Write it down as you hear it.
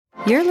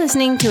You're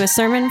listening to a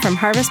sermon from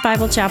Harvest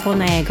Bible Chapel,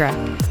 Niagara.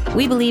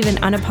 We believe in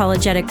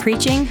unapologetic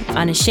preaching,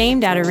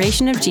 unashamed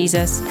adoration of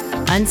Jesus,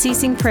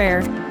 unceasing prayer,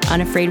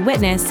 unafraid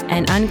witness,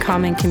 and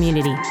uncommon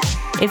community.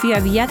 If you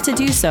have yet to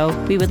do so,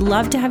 we would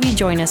love to have you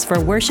join us for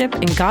worship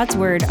and God's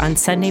Word on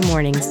Sunday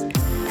mornings.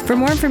 For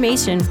more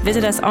information,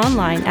 visit us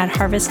online at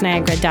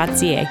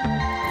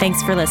harvestniagara.ca.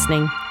 Thanks for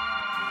listening.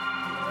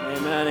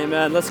 Amen,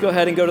 amen. Let's go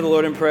ahead and go to the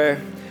Lord in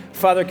prayer.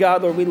 Father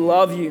God, Lord, we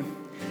love you.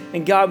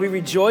 And God, we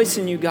rejoice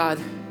in you, God.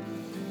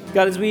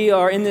 God, as we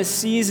are in this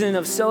season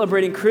of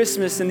celebrating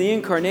Christmas and the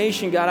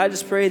incarnation, God, I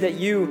just pray that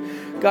you,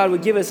 God,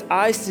 would give us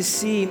eyes to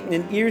see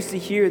and ears to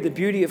hear the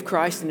beauty of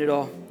Christ in it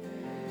all.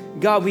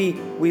 God, we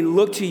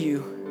look to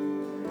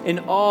you in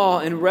awe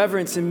and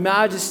reverence and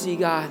majesty,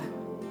 God.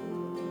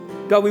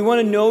 God, we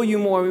want to know you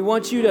more. We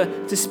want you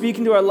to speak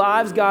into our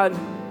lives, God.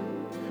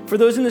 For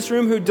those in this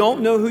room who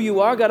don't know who you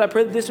are, God, I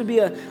pray that this would be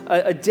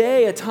a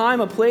day, a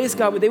time, a place,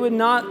 God, where they would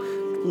not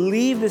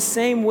leave the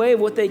same way of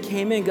what they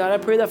came in. God, I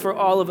pray that for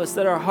all of us,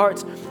 that our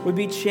hearts would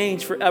be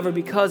changed forever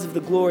because of the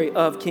glory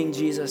of King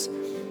Jesus.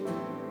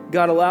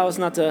 God, allow us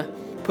not to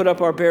put up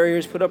our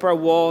barriers, put up our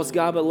walls,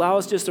 God, but allow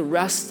us just to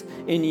rest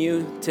in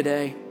you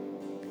today.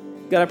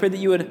 God, I pray that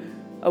you would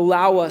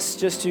allow us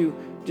just to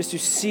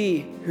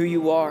see who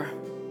you are.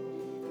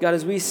 God,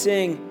 as we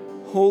sing,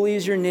 holy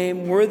is your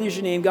name, worthy is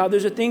your name. God,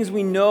 those are things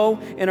we know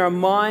in our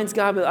minds,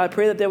 God, but I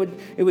pray that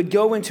it would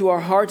go into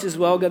our hearts as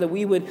well, God, that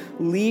we would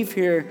leave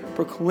here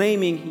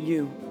proclaiming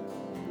you.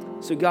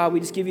 So God, we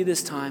just give you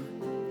this time.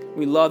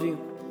 We love you.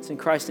 It's in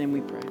Christ's name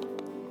we pray.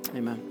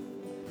 Amen.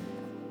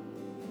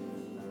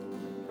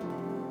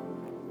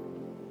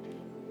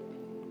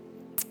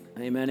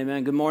 Amen,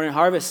 amen. Good morning,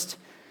 Harvest.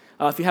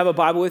 If you have a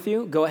Bible with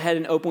you, go ahead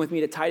and open with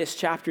me to Titus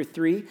chapter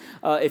 3.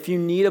 If you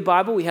need a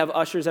Bible, we have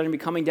ushers that are going to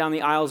be coming down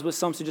the aisles with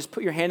some, so just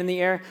put your hand in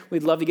the air.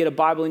 We'd love to get a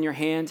Bible in your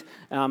hand.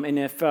 And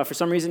if for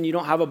some reason you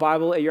don't have a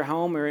Bible at your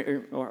home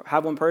or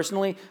have one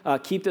personally,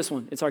 keep this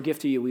one. It's our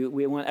gift to you.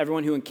 We want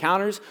everyone who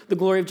encounters the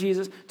glory of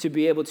Jesus to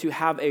be able to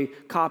have a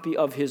copy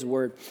of his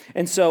word.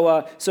 And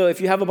so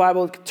if you have a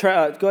Bible, go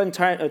ahead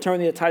and turn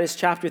with me to Titus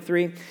chapter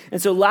 3. And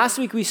so last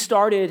week we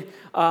started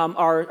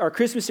our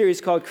Christmas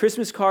series called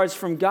Christmas Cards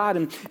from God.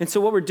 And so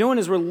what we're doing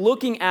is we're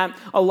looking at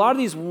a lot of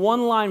these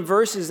one-line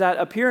verses that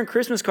appear in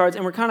Christmas cards,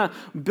 and we're kind of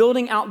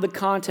building out the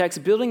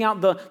context, building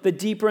out the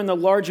deeper and the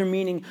larger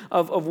meaning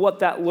of what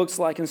that looks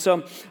like. And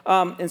so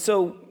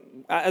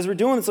as we're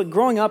doing this, like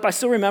growing up, I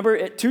still remember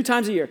it 2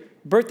 times a year,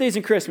 birthdays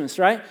and Christmas,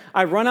 right?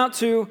 I run out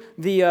to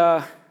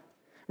the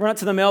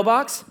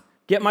mailbox,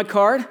 get my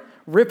card,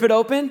 rip it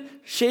open,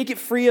 shake it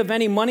free of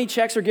any money,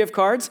 checks, or gift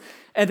cards,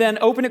 and then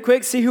open it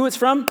quick, see who it's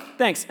from,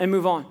 thanks, and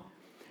move on.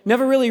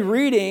 Never really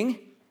reading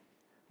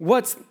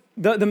what's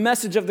the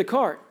message of the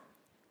card.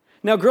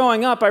 Now,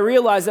 growing up, I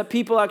realized that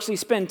people actually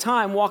spend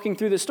time walking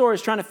through the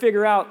stores trying to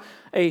figure out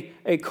a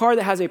card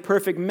that has a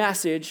perfect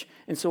message,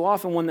 and so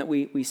often one that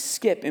we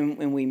skip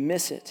and we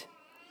miss it.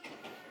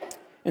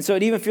 And so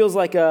it even feels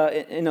like,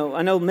 I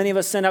know many of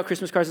us send out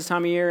Christmas cards this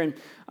time of year, and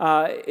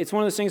it's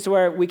one of those things to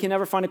where we can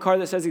never find a card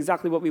that says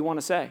exactly what we want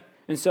to say.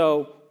 And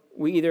so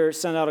we either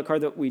send out a card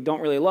that we don't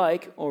really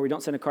like, or we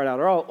don't send a card out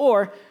at all,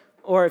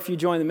 or if you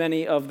join the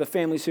many of the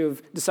families who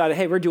have decided,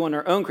 hey, we're doing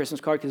our own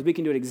Christmas card because we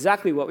can do it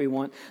exactly what we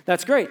want,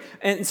 that's great.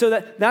 And so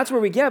that's where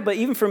we get. But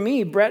even for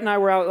me, Brett and I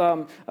were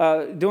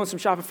out doing some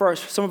shopping for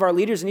some of our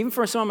leaders, and even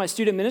for some of my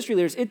student ministry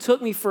leaders, it took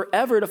me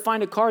forever to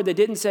find a card that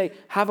didn't say,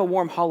 have a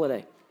warm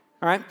holiday.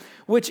 All right,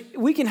 which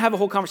we can have a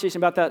whole conversation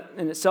about that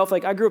in itself.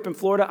 Like, I grew up in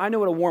Florida. I know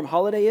what a warm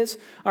holiday is,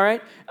 all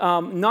right?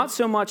 Not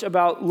so much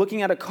about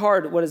looking at a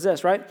card, what is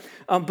this, right?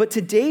 But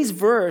today's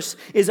verse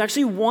is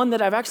actually one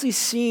that I've actually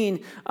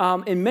seen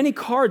in many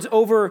cards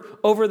over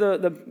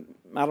the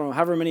I don't know,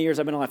 however many years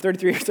I've been alive,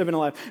 33 years I've been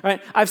alive, all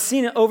right? I've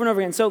seen it over and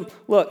over again. So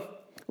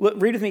look,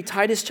 read with me,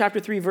 Titus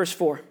chapter 3, verse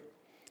 4. It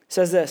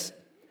says this,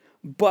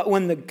 but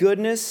when the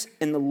goodness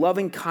and the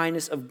loving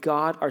kindness of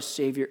God our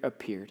Savior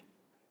appeared,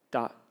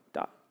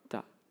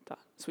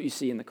 That's what you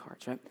see in the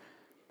cards, right?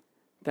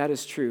 That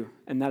is true,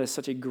 and that is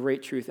such a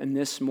great truth. And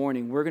this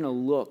morning, we're going to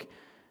look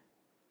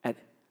at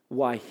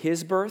why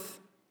his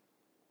birth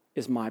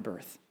is my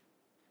birth.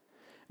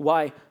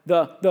 Why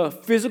the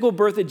physical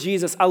birth of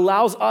Jesus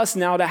allows us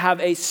now to have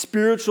a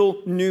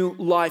spiritual new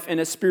life and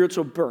a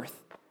spiritual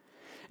birth.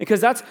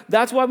 Because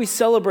that's why we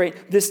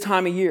celebrate this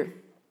time of year,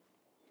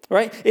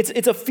 right?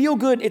 It's a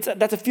feel-good,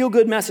 that's a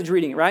feel-good message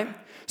reading, right?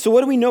 So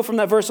what do we know from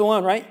that verse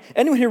alone, right?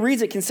 Anyone who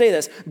reads it can say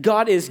this: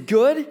 God is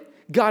good,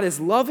 God is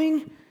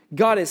loving,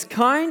 God is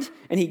kind,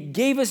 and he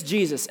gave us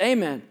Jesus.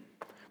 Amen.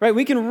 Right?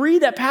 We can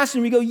read that passage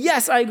and we go,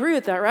 yes, I agree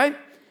with that, right?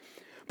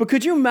 But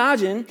could you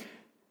imagine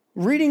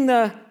reading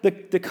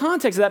the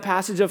context of that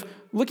passage of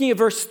looking at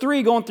verse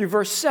 3 going through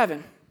verse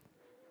 7,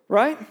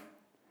 right?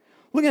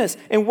 Look at this.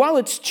 And while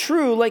it's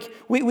true, like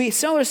we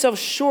sell ourselves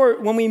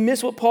short when we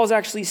miss what Paul's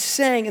actually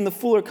saying in the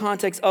fuller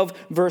context of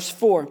verse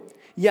 4.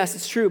 Yes,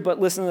 it's true, but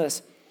listen to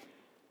this.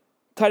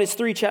 Titus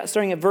 3,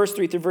 starting at verse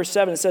 3 through verse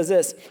 7, it says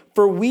this: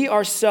 for we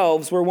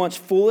ourselves were once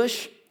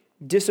foolish,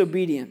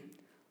 disobedient,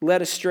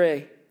 led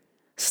astray,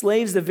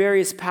 slaves to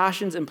various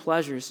passions and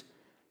pleasures,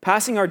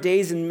 passing our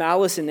days in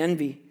malice and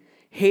envy,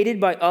 hated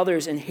by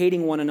others and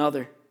hating one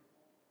another.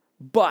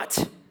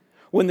 But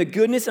when the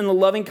goodness and the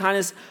loving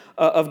kindness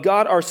of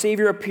God our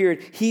Savior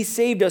appeared, he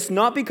saved us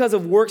not because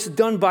of works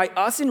done by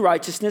us in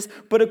righteousness,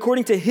 but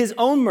according to his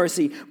own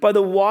mercy, by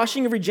the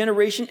washing of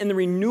regeneration and the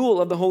renewal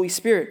of the Holy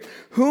Spirit,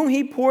 whom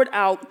he poured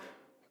out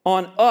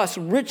on us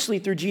richly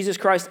through Jesus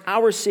Christ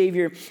our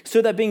Savior,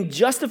 so that being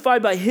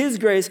justified by his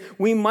grace,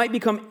 we might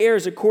become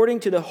heirs according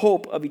to the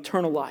hope of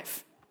eternal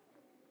life.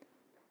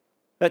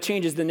 That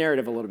changes the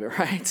narrative a little bit,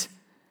 right?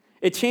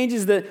 It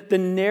changes the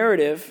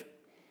narrative,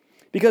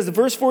 because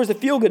verse 4 is the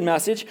feel-good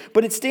message,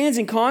 but it stands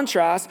in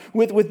contrast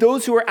with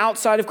those who are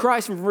outside of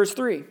Christ from verse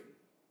 3.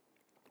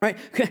 Right?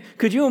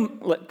 Could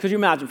you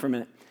imagine for a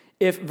minute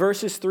if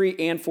verses 3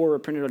 and 4 were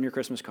printed on your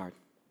Christmas card?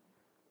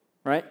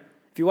 Right?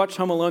 If you watched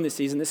Home Alone this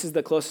season, this is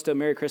the closest to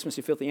Merry Christmas,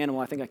 You Filthy Animal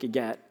I think I could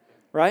get.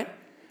 Right?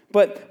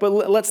 But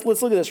let's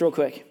look at this real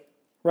quick.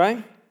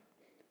 Right?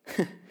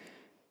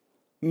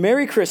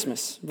 Merry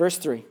Christmas, verse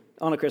 3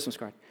 on a Christmas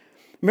card.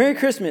 Merry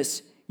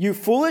Christmas, you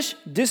foolish,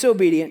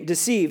 disobedient,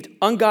 deceived,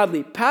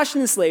 ungodly,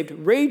 passion-enslaved,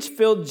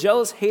 rage-filled,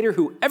 jealous hater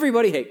who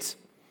everybody hates.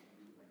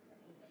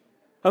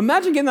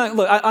 Imagine getting that.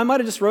 Look, I might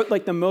have just wrote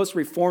like the most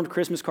reformed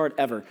Christmas card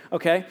ever,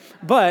 okay?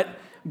 But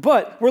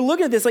we're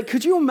looking at this, like,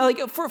 could you, like,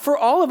 for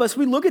all of us,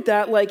 we look at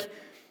that like,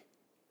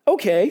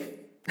 okay,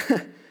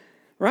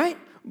 right?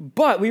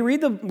 But we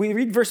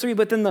read verse 3,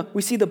 but then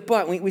we see the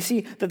but. We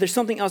see that there's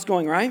something else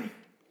going, right?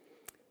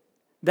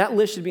 That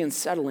list should be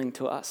unsettling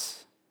to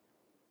us.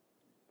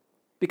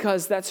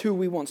 Because that's who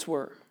we once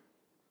were.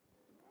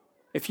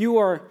 If you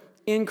are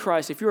in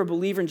Christ, if you're a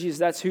believer in Jesus,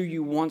 that's who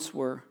you once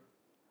were.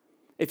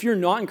 If you're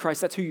not in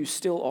Christ, that's who you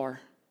still are.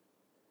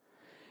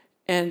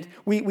 And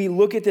we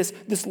look at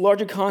this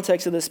larger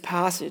context of this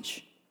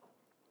passage.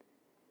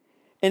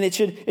 And it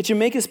should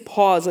make us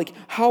pause, like,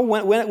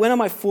 when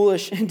am I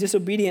foolish and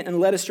disobedient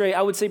and led astray?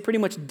 I would say pretty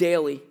much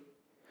daily.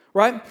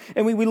 Right?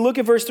 And we look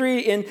at verse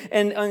 3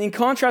 and in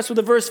contrast with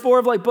the verse 4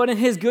 of like, but in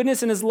his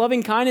goodness and his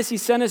loving kindness, he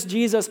sent us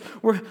Jesus.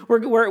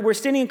 We're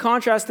standing in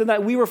contrast to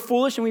that. We were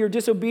foolish and we were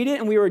disobedient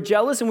and we were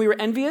jealous and we were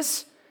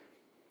envious.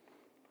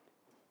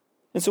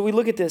 And so we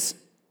look at this.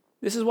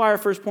 This is why our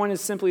first point is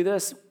simply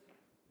this.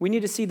 We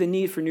need to see the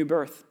need for new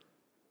birth.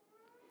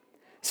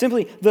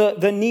 Simply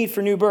the need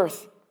for new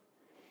birth.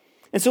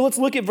 And so let's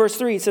look at verse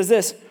 3. It says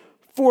this,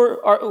 for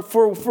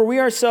we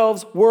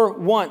ourselves were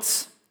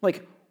once,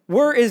 like,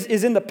 were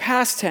is in the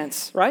past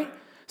tense, right?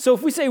 So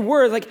if we say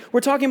were, like, we're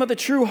talking about the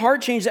true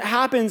heart change that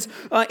happens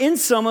in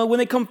someone when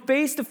they come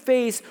face to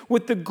face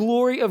with the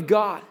glory of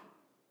God,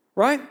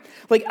 right?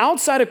 Like,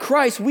 outside of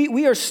Christ,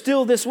 we are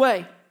still this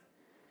way.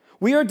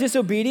 We are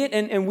disobedient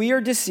and we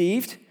are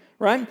deceived,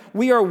 right?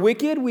 We are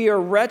wicked, we are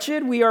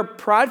wretched, we are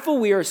prideful,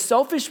 we are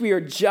selfish, we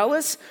are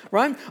jealous,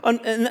 right?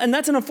 And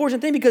that's an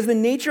unfortunate thing because the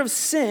nature of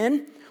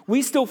sin,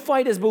 we still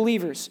fight as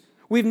believers.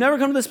 We've never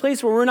come to this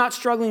place where we're not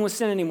struggling with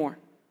sin anymore.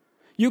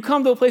 You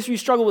come to a place where you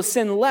struggle with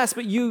sin less,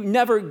 but you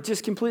never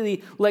just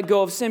completely let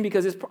go of sin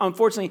because it's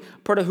unfortunately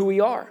part of who we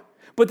are.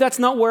 But that's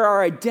not where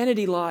our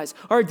identity lies.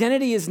 Our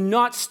identity is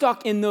not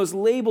stuck in those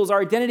labels.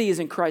 Our identity is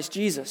in Christ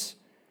Jesus.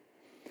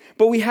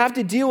 But we have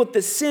to deal with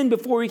the sin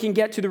before we can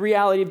get to the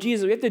reality of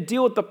Jesus. We have to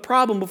deal with the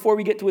problem before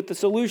we get to the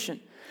solution.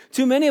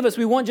 Too many of us,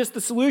 we want just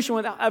the solution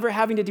without ever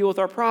having to deal with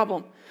our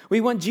problem.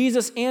 We want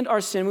Jesus and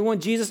our sin. We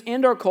want Jesus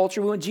and our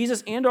culture. We want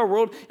Jesus and our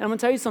world. And I'm going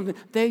to tell you something.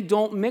 They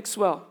don't mix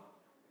well.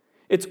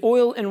 It's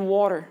oil and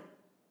water.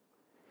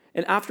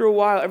 And after a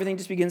while, everything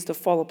just begins to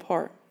fall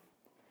apart.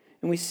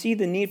 And we see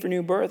the need for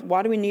new birth.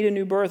 Why do we need a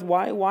new birth?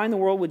 Why in the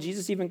world would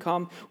Jesus even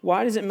come?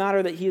 Why does it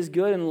matter that he is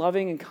good and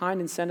loving and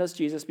kind and sent us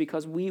Jesus?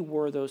 Because we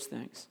were those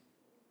things.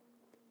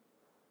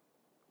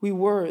 We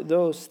were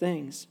those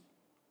things.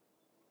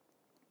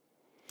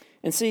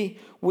 And see,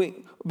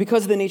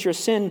 because of the nature of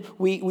sin,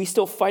 we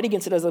still fight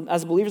against it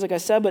as believers, like I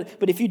said.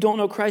 But if you don't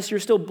know Christ,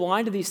 you're still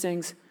blind to these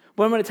things.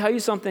 But I'm going to tell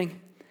you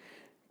something.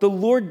 The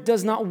Lord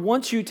does not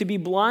want you to be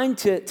blind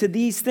to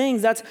these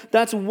things.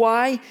 That's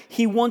why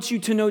he wants you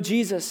to know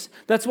Jesus.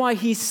 That's why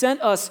he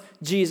sent us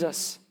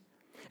Jesus.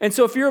 And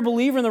so if you're a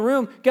believer in the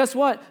room, guess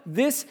what?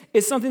 This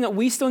is something that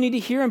we still need to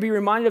hear and be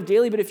reminded of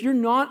daily. But if you're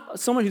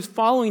not someone who's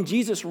following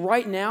Jesus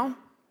right now,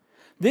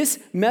 this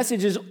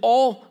message is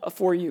all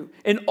for you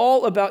and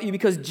all about you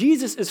because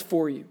Jesus is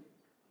for you.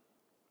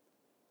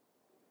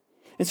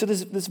 And so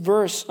this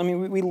verse, I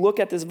mean, we look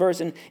at this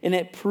verse and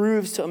it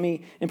proves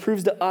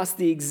to us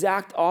the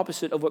exact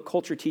opposite of what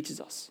culture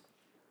teaches us.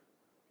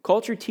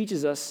 Culture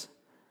teaches us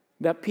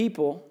that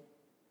people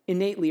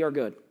innately are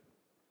good.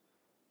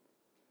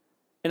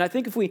 And I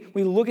think if we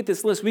look at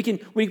this list, we can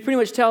pretty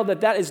much tell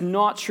that is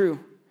not true.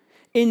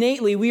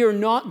 Innately, we are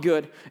not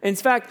good. In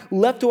fact,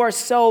 left to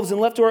ourselves and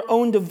left to our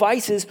own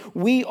devices,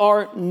 we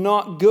are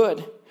not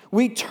good.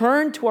 We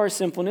turn to our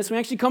sinfulness. We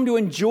actually come to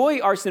enjoy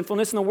our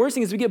sinfulness. And the worst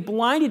thing is we get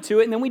blinded to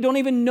it, and then we don't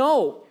even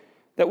know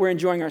that we're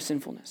enjoying our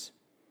sinfulness.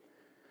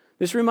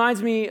 This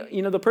reminds me,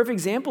 the perfect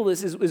example of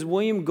this is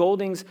William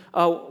Golding's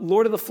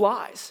Lord of the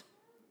Flies.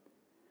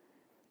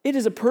 It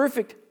is a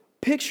perfect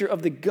picture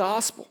of the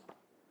gospel.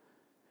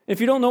 If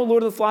you don't know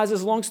Lord of the Flies,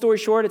 is long story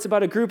short, it's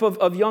about a group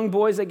of young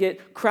boys that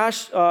get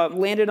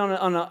landed on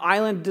an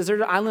island,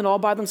 deserted island all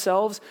by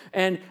themselves,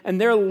 and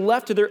they're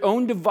left to their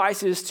own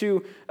devices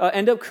to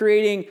end up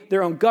creating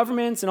their own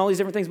governments and all these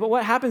different things. But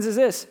what happens is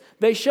this: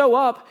 they show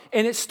up,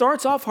 and it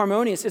starts off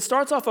harmonious. It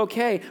starts off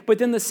okay, but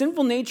then the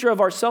sinful nature of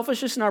our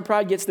selfishness and our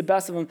pride gets the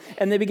best of them,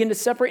 and they begin to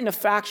separate into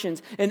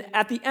factions. And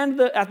at the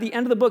end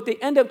of the book, they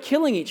end up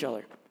killing each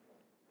other.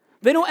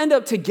 They don't end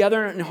up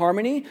together in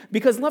harmony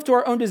because left to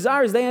our own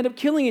desires, they end up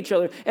killing each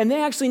other. And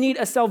they actually need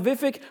a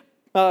salvific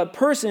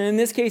person. In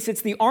this case,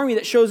 it's the army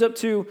that shows up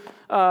to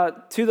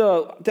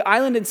the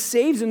island and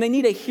saves them. They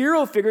need a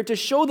hero figure to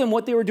show them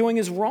what they were doing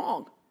is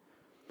wrong.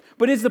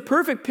 But it's the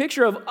perfect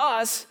picture of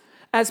us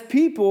as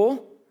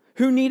people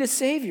who need a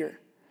savior.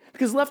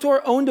 Because left to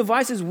our own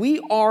devices,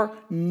 we are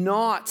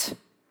not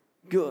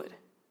good.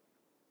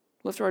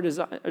 Left to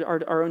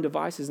our own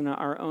devices and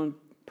our own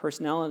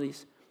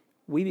personalities,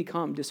 we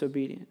become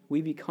disobedient.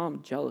 We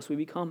become jealous. We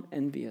become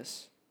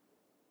envious.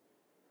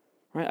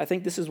 Right? I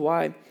think this is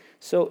why,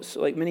 so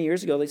like many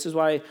years ago, this is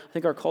why I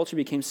think our culture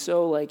became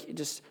so like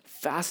just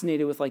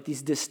fascinated with like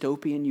these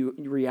dystopian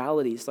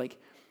realities, like,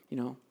 you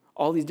know,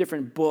 all these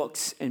different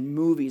books and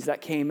movies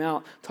that came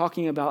out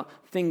talking about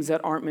things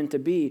that aren't meant to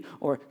be,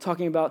 or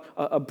talking about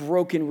a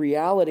broken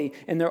reality.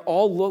 And they're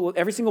all,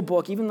 every single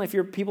book, even if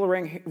people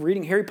are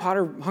reading Harry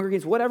Potter, Hunger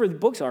Games, whatever the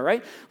books are,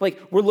 right? Like,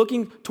 we're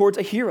looking towards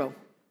a hero.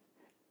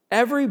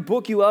 Every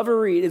book you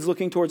ever read is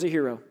looking towards a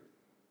hero.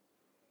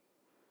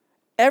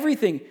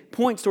 Everything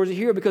points towards a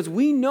hero because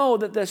we know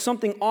that there's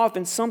something off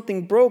and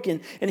something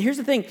broken. And here's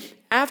the thing.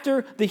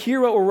 After the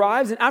hero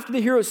arrives and after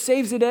the hero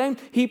saves the day,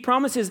 he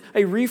promises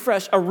a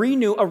refresh, a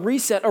renew, a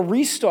reset, a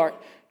restart.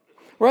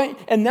 Right?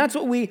 And that's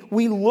what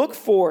we look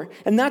for.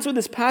 And that's what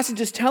this passage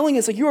is telling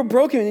us. Like, you are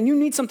broken and you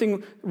need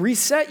something to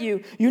reset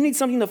you. You need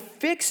something to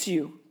fix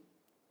you.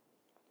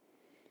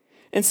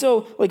 And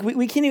so, like,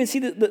 we can even see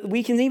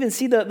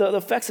the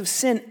effects of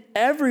sin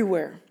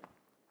everywhere.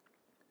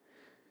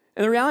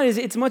 And the reality is,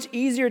 it's much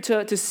easier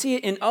to see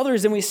it in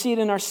others than we see it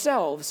in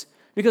ourselves,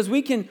 because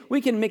we can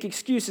make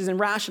excuses and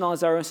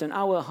rationalize our own sin.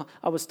 I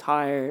was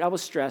tired. I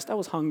was stressed. I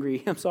was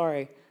hungry. I'm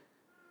sorry.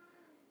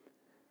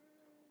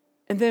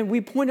 And then we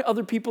point at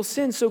other people's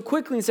sins so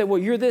quickly and say, well,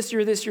 you're this,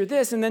 you're this, you're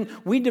this. And then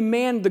we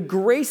demand the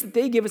grace that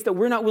they give us that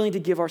we're not willing to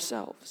give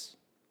ourselves.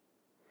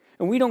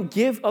 And we don't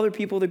give other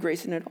people the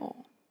grace in it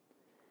all.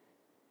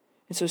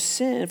 And so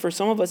sin, for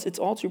some of us, it's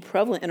all too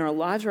prevalent in our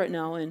lives right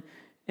now.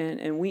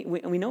 And we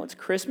know it's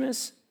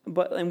Christmas,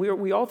 and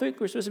we all think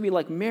we're supposed to be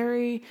like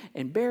merry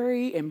and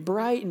berry and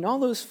bright and all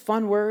those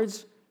fun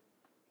words,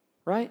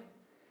 right?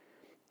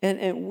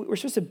 And we're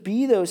supposed to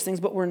be those things,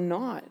 but we're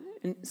not.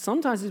 And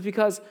sometimes it's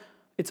because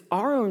it's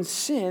our own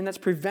sin that's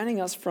preventing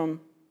us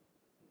from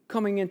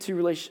coming into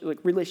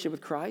relationship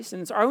with Christ,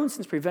 and it's our own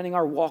sins preventing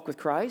our walk with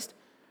Christ.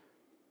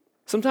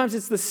 Sometimes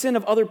it's the sin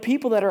of other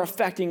people that are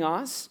affecting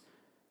us.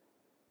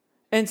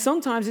 And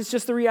sometimes it's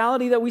just the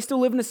reality that we still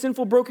live in a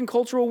sinful, broken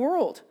cultural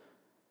world.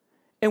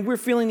 And we're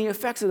feeling the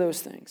effects of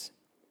those things.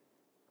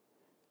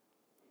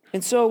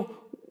 And so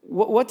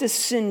what does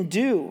sin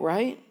do,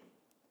 right?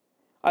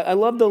 I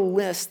love the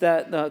list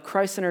that the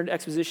Christ-Centered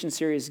Exposition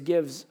series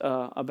gives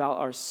about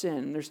our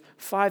sin. There's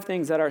 5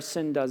 things that our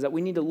sin does that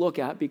we need to look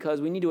at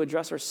because we need to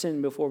address our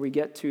sin before we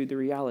get to the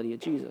reality of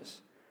Jesus.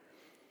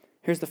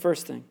 Here's the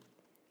first thing.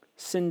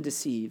 Sin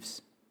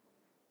deceives.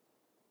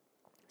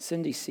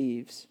 Sin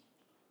deceives.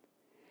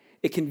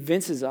 It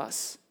convinces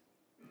us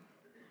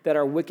that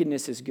our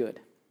wickedness is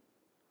good.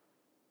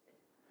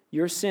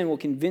 Your sin will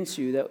convince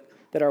you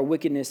that our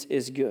wickedness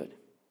is good.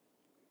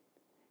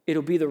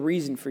 It'll be the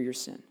reason for your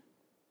sin.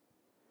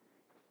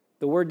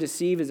 The word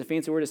deceive is a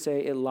fancy word to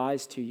say it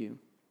lies to you.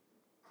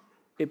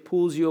 It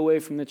pulls you away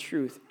from the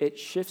truth. It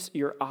shifts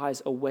your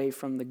eyes away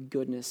from the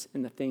goodness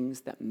and the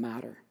things that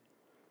matter.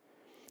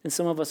 And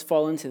some of us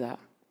fall into that.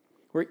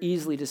 We're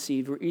easily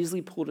deceived. We're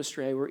easily pulled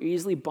astray. We're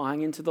easily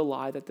buying into the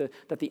lie that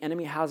the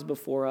enemy has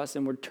before us,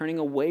 and we're turning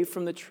away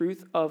from the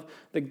truth of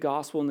the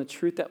gospel and the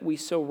truth that we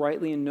so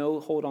rightly and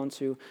know hold on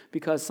to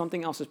because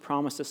something else has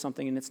promised us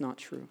something and it's not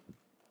true.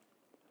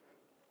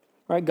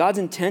 Right? God's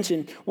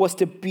intention was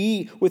to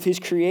be with his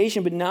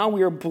creation, but now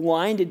we are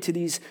blinded to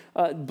these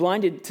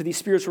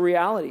spiritual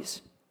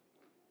realities.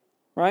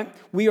 Right?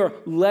 We are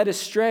led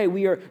astray.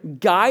 We are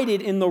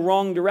guided in the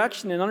wrong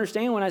direction. And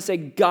understand, when I say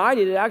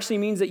guided, it actually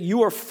means that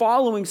you are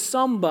following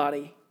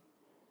somebody.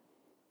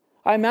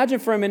 I imagine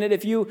for a minute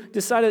if you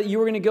decided that you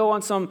were going to go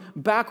on some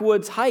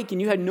backwoods hike and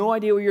you had no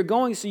idea where you're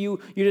going, so you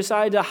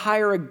decided to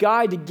hire a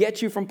guide to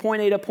get you from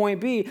point A to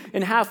point B,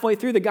 and halfway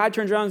through the guy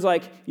turns around and is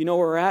like, you know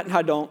where we're at? And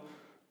I don't.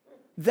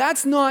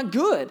 That's not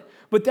good.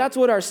 But that's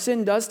what our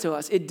sin does to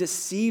us. It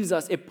deceives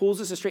us. It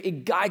pulls us astray.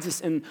 It guides us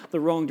in the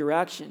wrong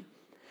direction.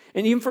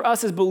 And even for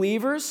us as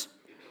believers,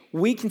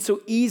 we can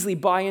so easily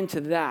buy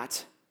into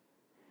that.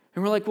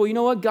 And we're like, well, you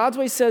know what? God's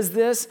way says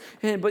this,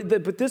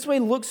 but this way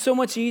looks so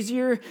much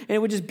easier, and it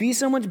would just be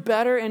so much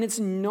better, and it's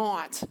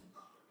not.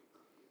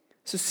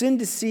 So sin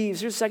deceives.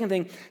 Here's the second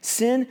thing.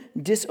 Sin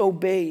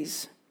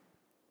disobeys.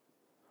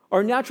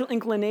 Our natural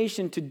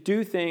inclination to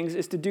do things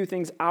is to do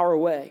things our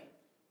way.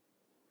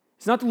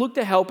 It's not to look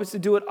to help, it's to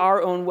do it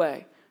our own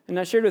way. And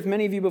I shared with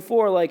many of you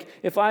before, like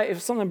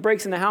if something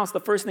breaks in the house, the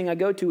first thing I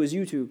go to is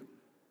YouTube.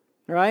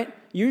 All right?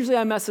 Usually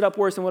I mess it up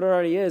worse than what it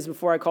already is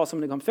before I call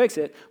someone to come fix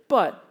it,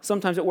 but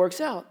sometimes it works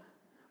out.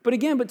 But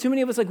too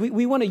many of us, like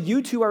we want to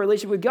YouTube our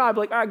relationship with God,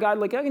 like, all right, God,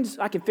 like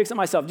I can fix it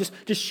myself.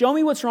 Just show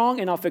me what's wrong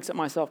and I'll fix it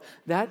myself.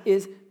 That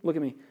is, look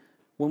at me.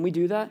 When we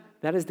do that,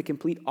 that is the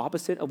complete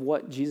opposite of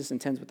what Jesus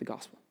intends with the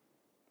gospel.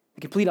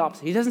 The complete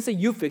opposite. He doesn't say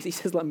you fix it, he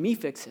says let me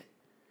fix it.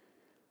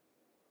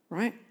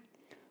 Right?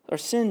 Our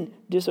sin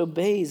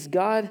disobeys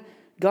God.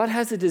 God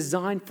has a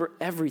design for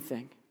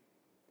everything.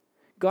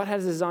 God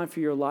has a design for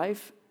your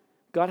life.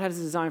 God has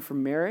a design for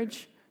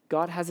marriage.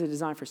 God has a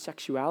design for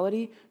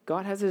sexuality.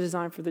 God has a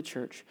design for the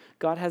church.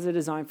 God has a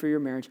design for your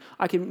marriage.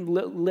 I can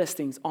list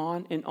things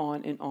on and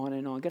on and on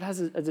and on. God has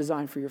a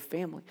design for your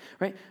family,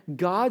 right?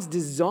 God's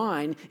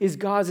design is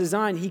God's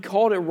design. He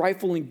called it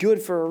rightful and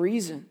good for a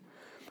reason.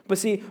 But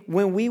see,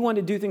 when we want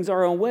to do things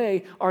our own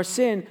way, our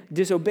sin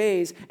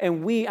disobeys,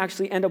 and we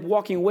actually end up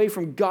walking away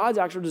from God's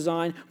actual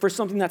design for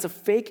something that's a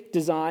fake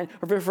design,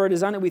 or for a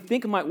design that we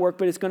think might work,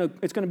 but it's going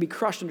to be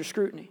crushed under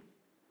scrutiny.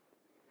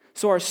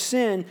 So our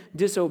sin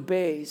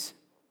disobeys.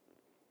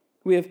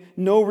 We have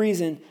no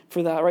reason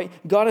for that, right?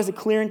 God has a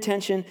clear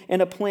intention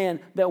and a plan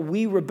that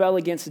we rebel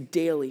against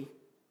daily.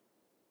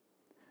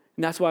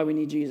 And that's why we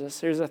need Jesus.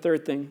 Here's a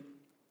third thing.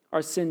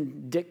 Our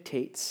sin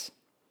dictates.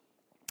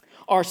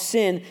 Our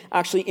sin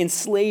actually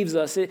enslaves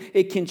us.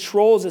 It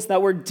controls us.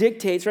 That word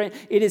dictates, right?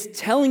 It is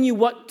telling you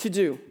what to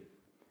do.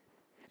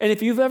 And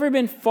if you've ever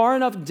been far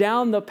enough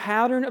down the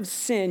pattern of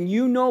sin,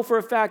 you know for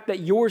a fact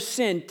that your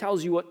sin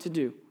tells you what to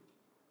do.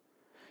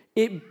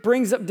 It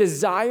brings up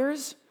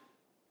desires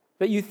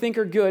that you think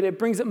are good. It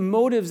brings up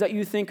motives that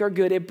you think are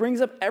good. It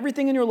brings up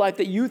everything in your life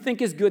that you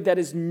think is good that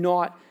is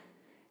not.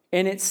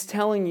 And it's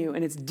telling you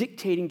and it's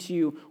dictating to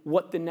you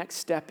what the next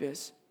step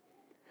is.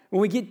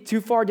 When we get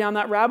too far down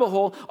that rabbit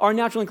hole, our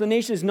natural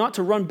inclination is not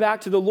to run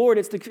back to the Lord.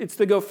 It's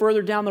to go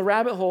further down the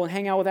rabbit hole and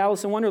hang out with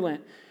Alice in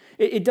Wonderland.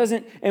 It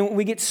doesn't, and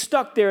we get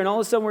stuck there, and all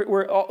of a sudden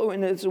we're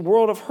in this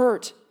world of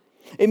hurt.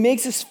 Sin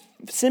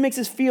makes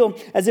us feel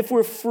as if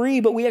we're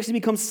free, but we actually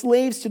become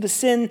slaves to the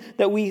sin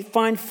that we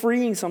find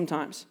freeing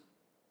sometimes.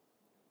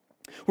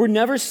 We're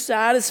never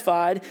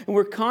satisfied, and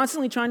we're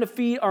constantly trying to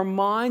feed our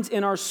minds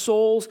and our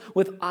souls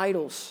with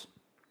idols.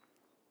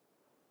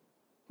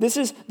 This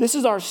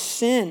is our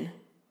sin.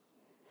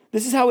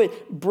 This is how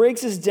it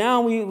breaks us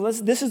down.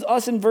 This is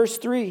us in verse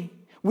 3.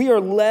 We are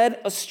led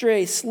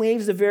astray,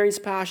 slaves of various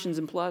passions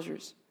and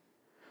pleasures.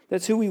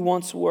 That's who we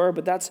once were,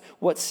 but that's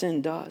what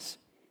sin does.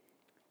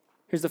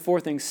 Here's the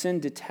fourth thing. Sin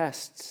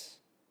detests.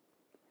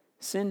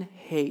 Sin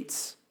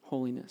hates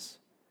holiness.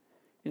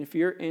 And if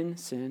you're in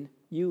sin,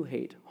 you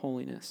hate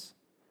holiness.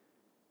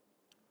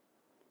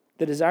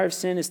 The desire of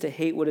sin is to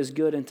hate what is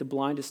good and to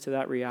blind us to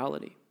that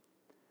reality.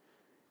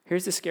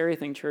 Here's the scary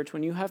thing, church.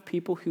 When you have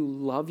people who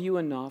love you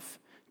enough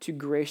to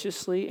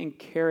graciously and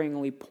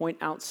caringly point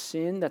out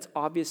sin that's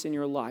obvious in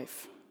your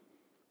life,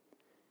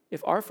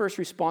 if our first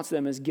response to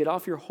them is get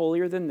off your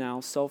holier-than-thou,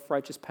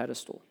 self-righteous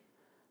pedestal,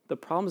 the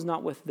problem's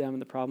not with them,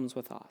 the problem's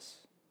with us.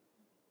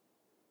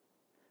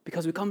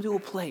 Because we come to a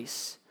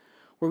place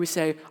where we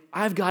say,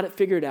 I've got it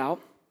figured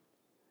out.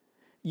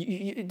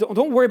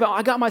 Don't worry about,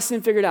 I got my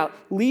sin figured out.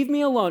 Leave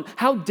me alone.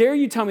 How dare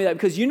you tell me that?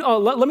 Because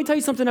let me tell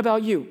you something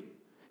about you.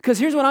 Because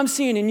here's what I'm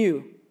seeing in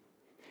you.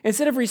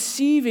 Instead of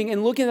receiving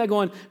and looking at that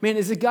going, man,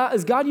 is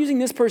God using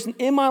this person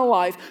in my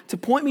life to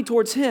point me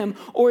towards him,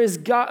 or is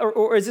God,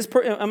 or is this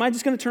am I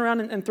just going to turn around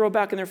and throw it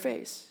back in their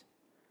face?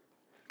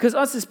 Because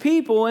us as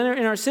people,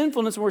 in our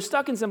sinfulness, when we're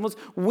stuck in sinfulness,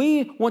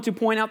 we want to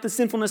point out the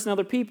sinfulness in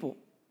other people.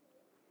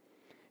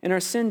 And our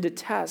sin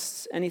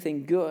detests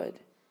anything good.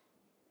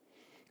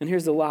 And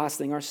here's the last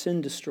thing. Our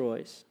sin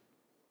destroys.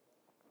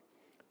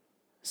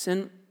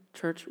 Sin,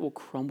 church, will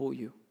crumble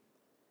you.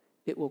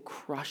 It will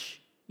crush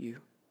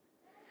you.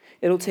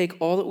 It'll take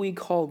all that we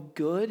call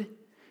good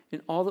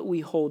and all that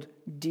we hold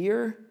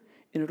dear,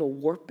 and it'll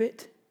warp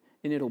it,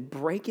 and it'll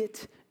break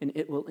it, and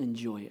it will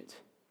enjoy it.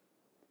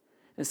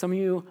 And some of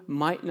you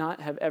might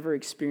not have ever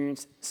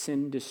experienced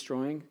sin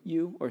destroying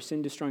you or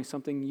sin destroying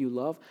something you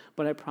love,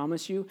 but I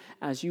promise you,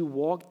 as you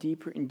walk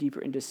deeper and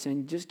deeper into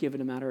sin, just give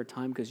it a matter of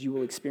time because you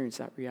will experience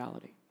that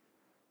reality.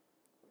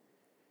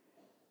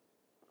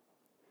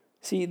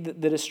 See,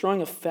 the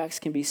destroying effects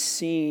can be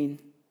seen.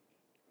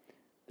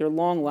 They're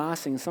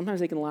long-lasting.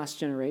 Sometimes they can last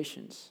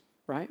generations,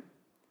 right?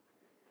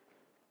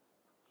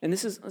 And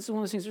this is one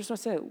of those things, just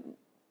want to say,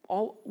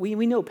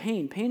 we know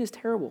pain. Pain is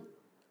terrible.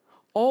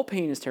 All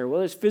pain is terrible.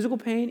 Whether it's physical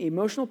pain,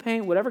 emotional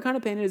pain, whatever kind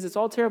of pain it is, it's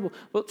all terrible.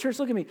 But church,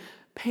 look at me.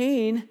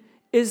 Pain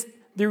is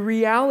the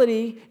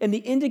reality and the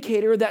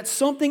indicator that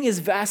something is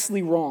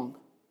vastly wrong.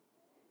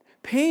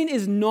 Pain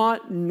is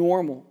not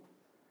normal.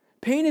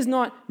 Pain is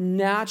not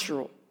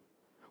natural.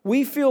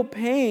 We feel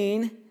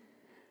pain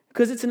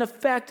because it's an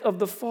effect of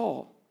the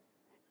fall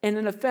and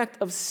an effect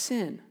of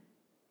sin.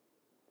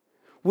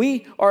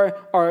 We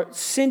are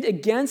sinned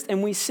against,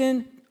 and we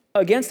sin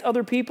against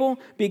other people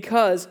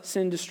because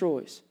sin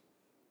destroys.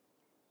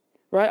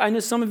 Right? I know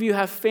some of you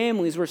have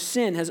families where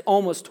sin has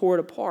almost tore it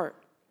apart.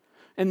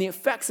 And the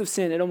effects of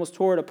sin, it almost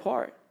tore it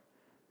apart.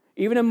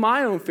 Even in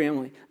my own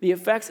family, the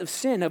effects of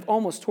sin have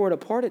almost tore it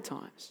apart at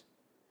times.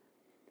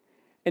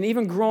 And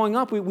even growing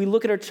up, we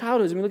look at our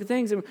childhoods and we look at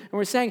things and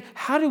we're saying,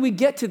 how did we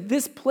get to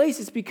this place?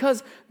 It's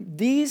because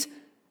these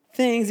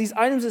things, these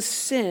items of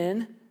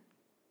sin,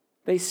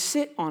 they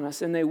sit on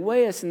us and they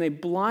weigh us and they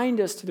blind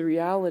us to the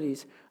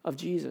realities of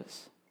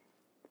Jesus.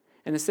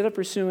 And instead of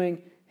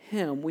pursuing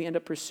him, we end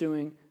up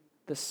pursuing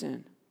the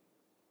sin.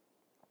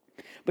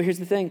 But here's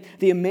the thing.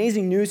 The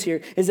amazing news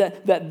here is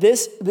that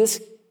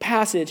this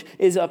passage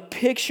is a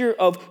picture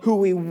of who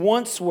we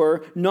once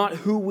were, not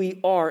who we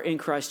are in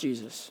Christ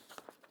Jesus.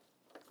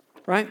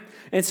 Right?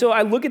 And so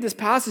I look at this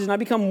passage and I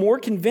become more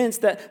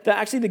convinced that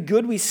actually the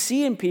good we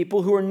see in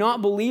people who are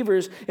not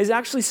believers is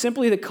actually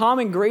simply the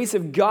common grace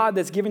of God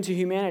that's given to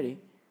humanity.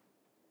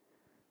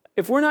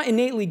 If we're not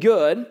innately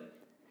good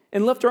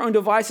and left to our own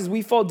devices,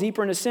 we fall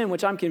deeper into sin,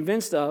 which I'm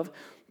convinced of.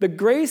 The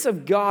grace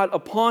of God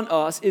upon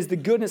us is the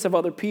goodness of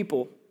other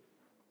people.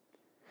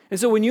 And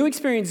so when you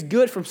experience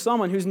good from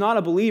someone who's not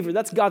a believer,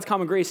 that's God's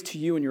common grace to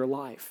you in your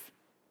life.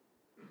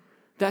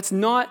 That's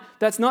not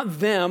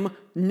them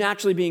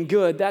naturally being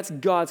good. That's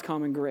God's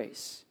common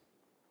grace.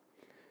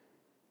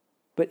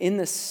 But in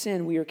the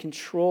sin, we are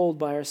controlled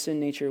by our sin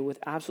nature with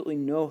absolutely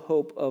no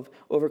hope of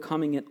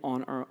overcoming it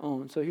on our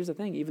own. So here's the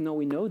thing. Even though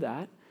we know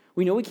that,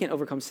 we know we can't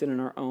overcome sin on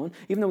our own.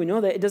 Even though we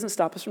know that, it doesn't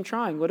stop us from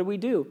trying. What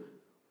do?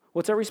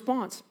 What's our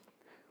response?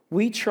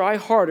 We try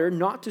harder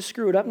not to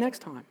screw it up next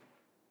time.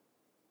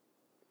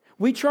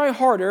 We try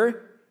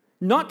harder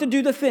not to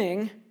do the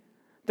thing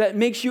that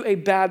makes you a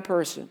bad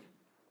person.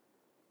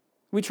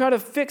 We try to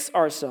fix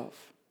ourselves.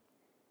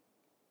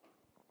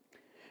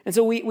 And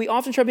so we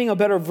often try being a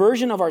better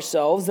version of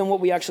ourselves than what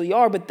we actually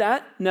are, but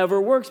that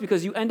never works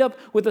because you end up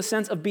with a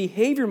sense of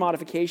behavior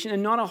modification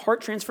and not a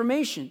heart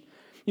transformation.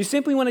 You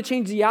simply want to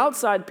change the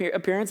outside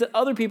appearance that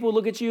other people will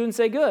look at you and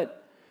say, good.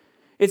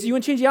 It's you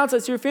want to change the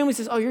outside so your family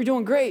says, oh, you're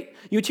doing great.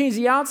 You change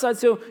the outside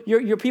so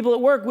your people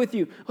at work with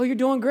you, oh, you're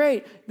doing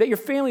great. That your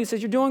family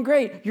says you're doing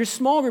great. Your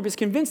small group is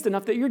convinced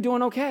enough that you're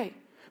doing okay.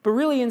 But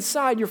really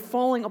inside, you're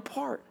falling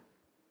apart.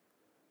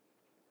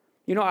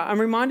 You know,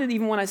 I'm reminded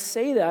even when I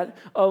say that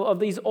of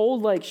these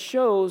old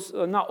shows,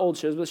 not old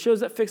shows, but shows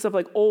that fix up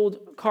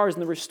old cars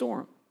and they restore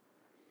them.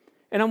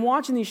 And I'm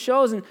watching these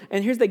shows and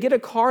here's they get a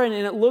car and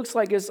it looks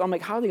like it's, I'm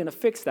like, how are they going to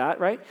fix that,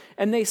 right?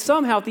 And they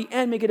somehow at the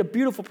end make it a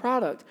beautiful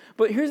product.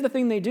 But here's the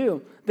thing they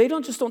do. They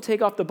don't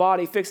take off the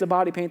body, fix the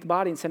body, paint the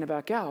body and send it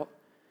back out.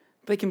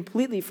 They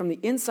completely from the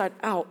inside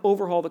out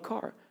overhaul the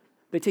car.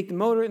 They take the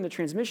motor and the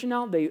transmission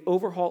out. They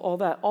overhaul all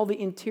that, all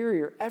the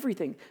interior,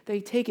 everything.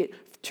 They take it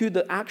to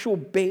the actual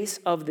base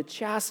of the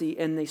chassis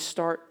and they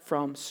start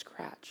from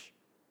scratch.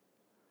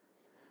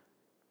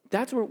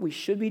 That's what we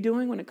should be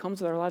doing when it comes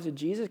to our lives with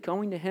Jesus,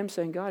 going to him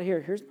saying, God,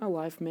 here's my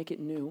life, make it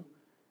new.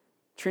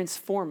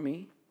 Transform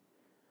me.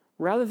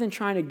 Rather than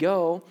trying to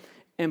go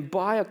and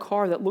buy a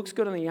car that looks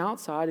good on the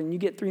outside and you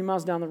get 3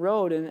 miles down the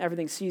road and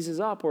everything seizes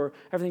up or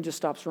everything just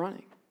stops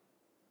running.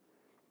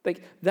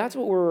 That's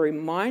what we're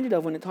reminded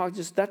of when it talks,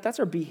 just that's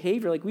our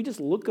behavior. We just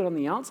look good on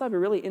the outside, but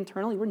really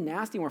internally we're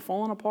nasty and we're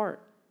falling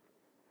apart.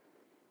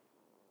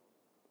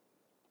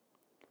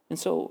 And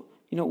so,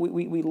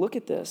 we look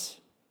at this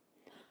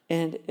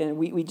and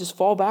we just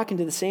fall back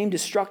into the same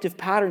destructive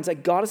patterns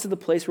that got us to the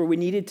place where we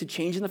needed to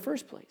change in the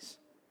first place.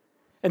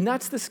 And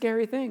that's the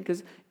scary thing,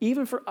 because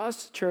even for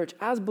us, church,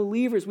 as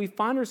believers, we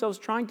find ourselves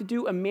trying to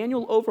do a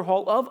manual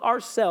overhaul of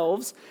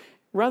ourselves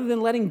rather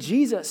than letting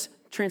Jesus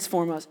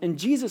transform us and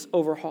Jesus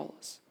overhaul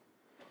us.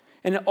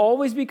 And it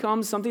always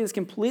becomes something that's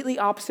completely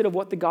opposite of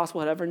what the gospel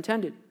had ever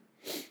intended.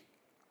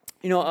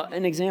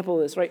 An example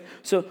of this, right?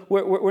 So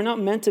we're not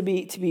meant to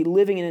be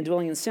living and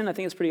dwelling in sin. I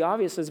think it's pretty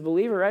obvious as a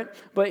believer, right?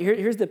 But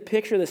here's the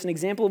picture of this, an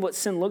example of what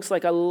sin looks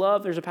like.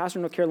 There's a pastor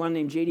in North Carolina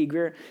named J.D.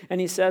 Greear, and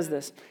he says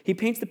this. He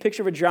paints the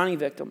picture of a drowning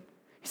victim.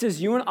 He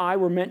says, you and I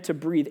were meant to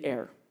breathe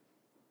air,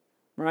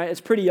 right? It's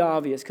pretty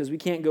obvious because we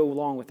can't go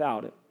long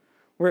without it.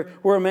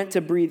 We're meant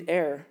to breathe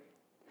air.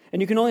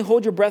 And you can only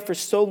hold your breath for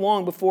so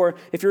long before,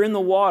 if you're in the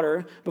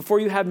water,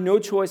 before you have no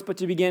choice but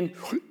to begin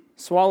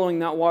swallowing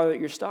that water that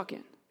you're stuck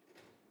in.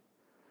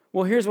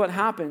 Well, here's what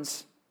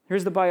happens.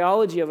 Here's the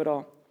biology of it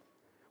all.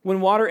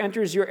 When water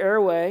enters your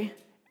airway,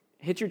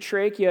 hits your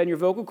trachea and your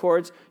vocal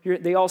cords,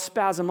 they all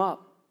spasm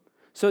up.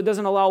 So it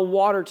doesn't allow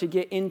water to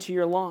get into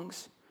your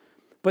lungs.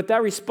 But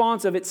that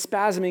response of it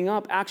spasming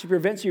up actually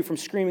prevents you from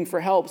screaming for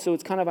help, so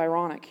it's kind of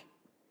ironic.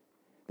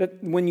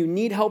 That when you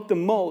need help the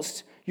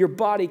most, your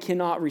body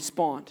cannot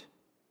respond.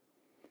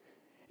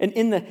 And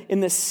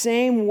in the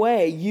same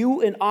way,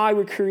 you and I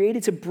were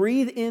created to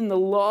breathe in the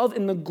love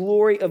and the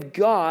glory of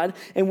God.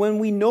 And when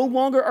we no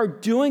longer are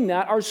doing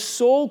that, our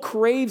soul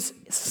craves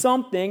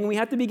something. We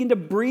have to begin to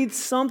breathe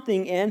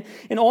something in.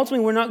 And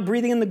ultimately, we're not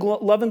breathing in the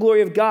love and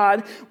glory of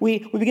God. We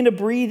begin to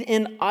breathe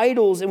in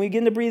idols, and we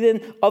begin to breathe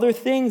in other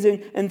things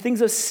and things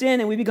of sin,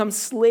 and we become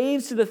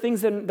slaves to the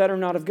things that are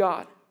not of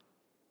God.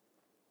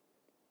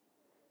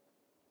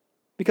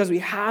 because we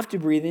have to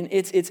breathe in.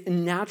 It's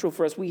natural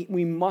for us.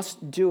 We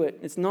must do it.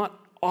 It's not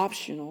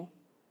optional.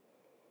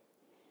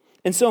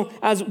 And so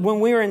when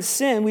we are in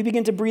sin, we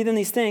begin to breathe in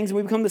these things and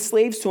we become the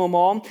slaves to them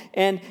all.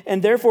 And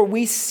therefore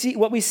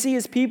what we see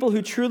is people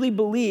who truly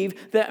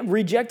believe that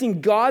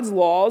rejecting God's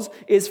laws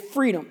is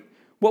freedom.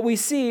 What we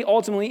see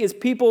ultimately is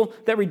people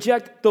that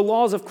reject the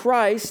laws of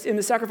Christ and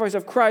the sacrifice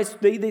of Christ,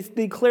 they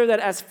declare that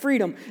as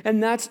freedom.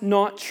 And that's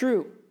not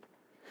true.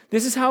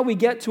 This is how we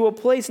get to a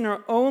place in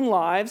our own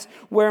lives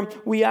where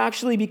we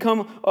actually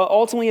become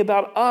ultimately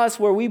about us,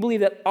 where we believe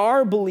that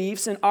our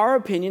beliefs and our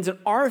opinions and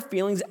our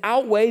feelings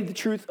outweigh the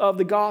truth of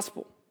the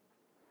gospel.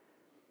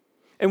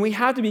 And we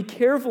have to be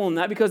careful in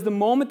that, because the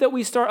moment that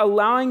we start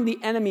allowing the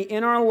enemy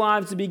in our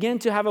lives to begin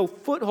to have a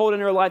foothold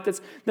in our life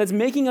that's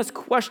making us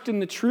question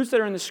the truths that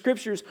are in the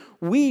scriptures,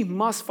 we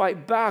must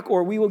fight back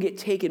or we will get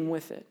taken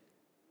with it.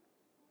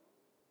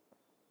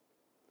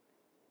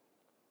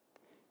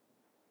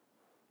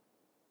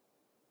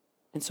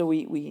 And so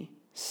we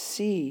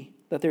see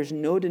that there's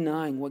no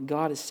denying what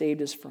God has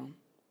saved us from.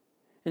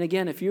 And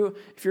again, if you're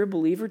a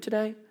believer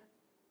today,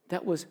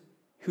 that was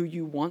who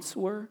you once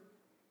were.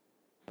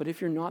 But if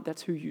you're not,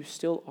 that's who you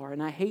still are.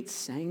 And I hate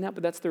saying that,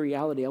 but that's the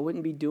reality. I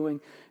wouldn't be doing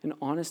an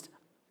honest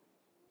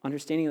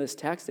understanding of this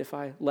text if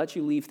I let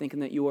you leave thinking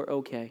that you are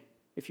okay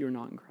if you're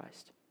not in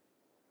Christ.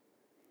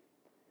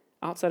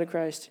 Outside of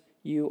Christ,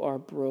 you are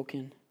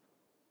broken.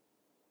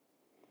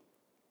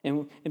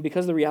 And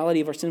because of the reality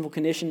of our sinful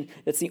condition,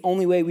 that's the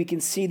only way we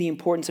can see the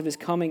importance of his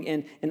coming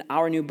and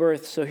our new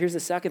birth. So here's the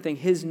second thing.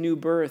 His new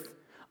birth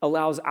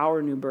allows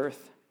our new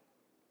birth.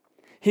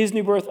 His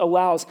new birth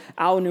allows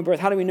our new birth.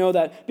 How do we know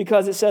that?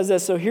 Because it says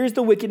this. So here's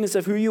the wickedness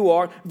of who you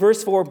are.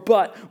 Verse 4,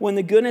 but when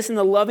the goodness and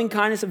the loving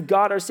kindness of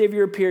God our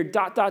Savior appeared, ...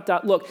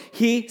 Look,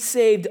 he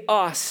saved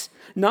us.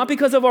 Not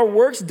because of our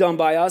works done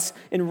by us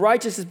in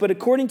righteousness, but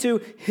according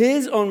to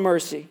his own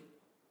mercy.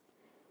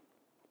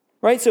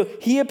 Right? So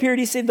he appeared,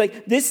 he said,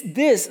 like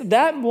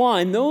that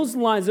line, those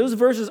lines, those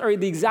verses are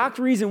the exact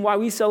reason why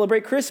we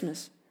celebrate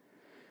Christmas.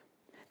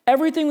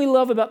 Everything we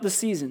love about the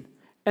season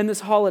and this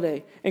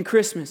holiday and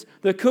Christmas,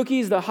 the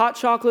cookies, the hot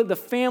chocolate, the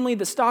family,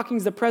 the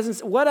stockings, the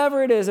presents,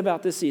 whatever it is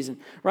about this season,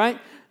 right?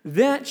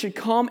 That should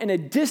come in a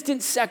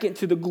distant second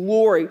to the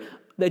glory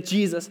that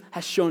Jesus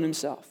has shown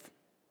himself.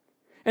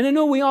 And I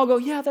know we all go,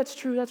 yeah, that's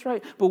true, that's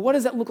right. But what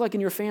does that look like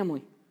in your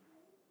family?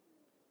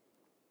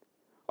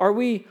 Are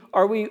we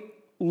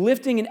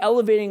lifting and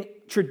elevating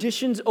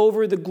traditions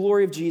over the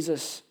glory of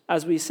Jesus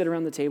as we sit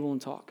around the table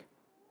and talk?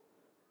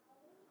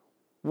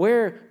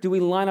 Where do we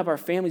line up our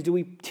families? Do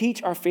we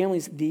teach our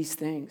families these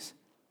things?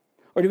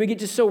 Or do we get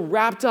just so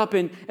wrapped up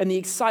in the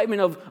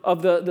excitement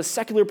of the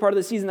secular part of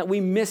the season that we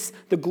miss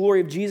the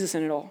glory of Jesus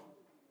in it all?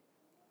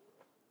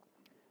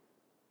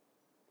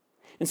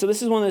 And so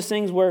this is one of those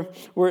things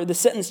where the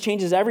sentence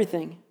changes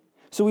everything.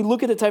 So we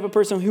look at the type of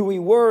person who we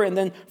were, and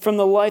then from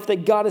the life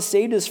that God has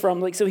saved us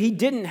from. So he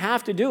didn't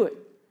have to do it.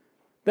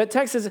 That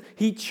text says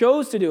he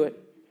chose to do it.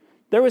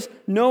 There was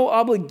no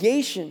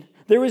obligation.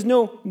 There was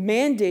no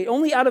mandate.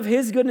 Only out of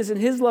his goodness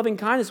and his loving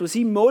kindness was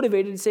he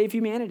motivated to save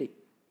humanity.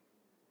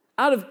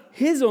 Out of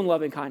his own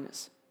loving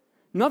kindness.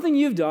 Nothing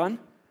you've done.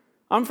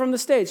 I'm from the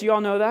States. You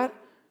all know that.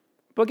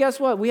 But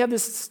guess what? We have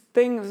this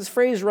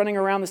phrase running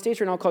around the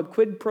States right now called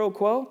quid pro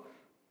quo.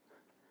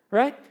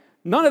 Right?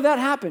 None of that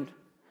happened.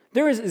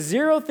 There is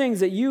zero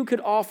things that you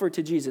could offer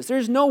to Jesus.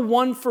 There's no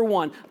one for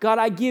one. God,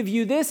 I give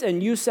you this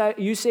and you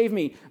save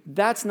me.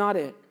 That's not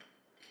it.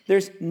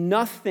 There's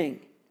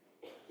nothing.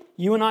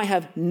 You and I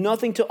have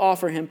nothing to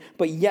offer him,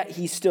 but yet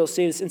he still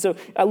saves us. And so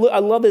I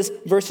love this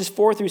verses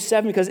 4 through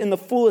 7, because in the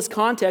fullest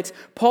context,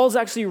 Paul's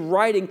actually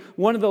writing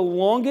one of the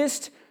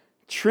longest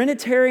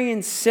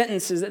Trinitarian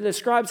sentences that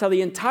describes how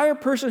the entire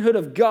personhood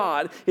of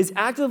God is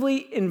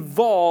actively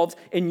involved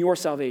in your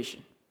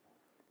salvation.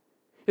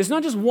 It's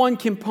not just one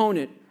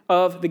component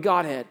of the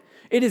Godhead.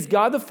 It is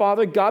God the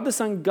Father, God the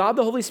Son, God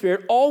the Holy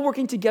Spirit, all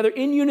working together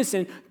in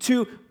unison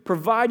to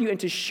provide you and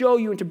to show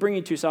you and to bring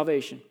you to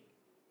salvation.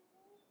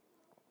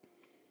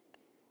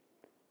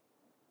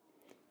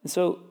 And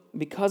so,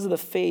 because of the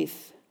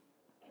faith,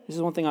 this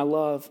is one thing I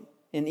love,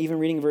 and even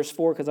reading verse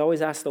 4, because I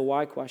always ask the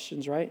why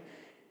questions, right?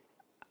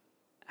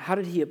 How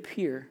did he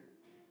appear?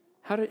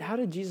 How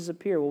did Jesus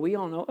appear? Well, we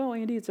all know, oh,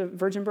 Andy, it's a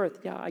virgin birth.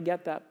 Yeah, I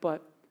get that,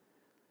 but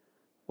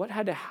what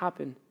had to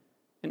happen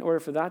in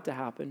order for that to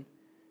happen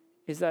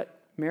is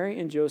that Mary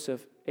and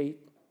Joseph, a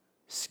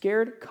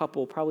scared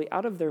couple, probably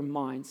out of their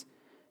minds,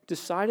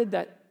 decided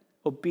that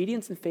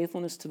obedience and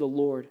faithfulness to the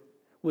Lord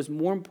was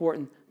more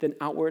important than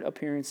outward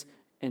appearance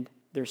and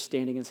their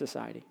standing in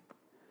society.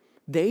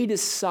 They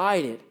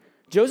decided.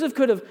 Joseph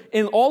could have,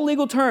 in all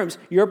legal terms,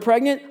 you're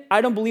pregnant,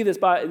 I don't believe this,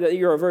 that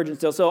you're a virgin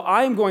still, so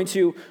I'm going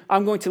to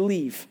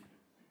leave.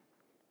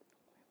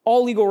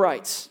 All legal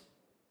rights.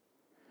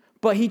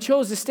 But he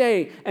chose to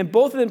stay, and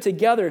both of them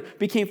together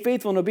became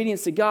faithful in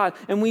obedience to God.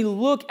 And we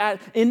look at,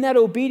 in that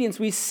obedience,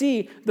 we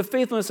see the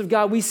faithfulness of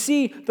God. We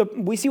see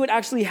what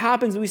actually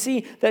happens. We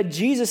see that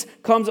Jesus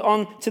comes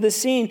onto the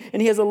scene,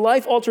 and he has a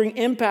life-altering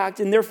impact,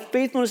 and their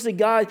faithfulness to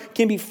God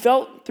can be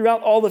felt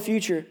throughout all the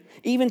future.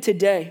 even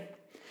today.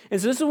 And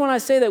so this is when I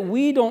say that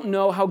we don't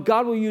know how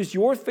God will use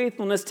your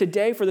faithfulness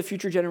today for the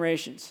future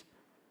generations.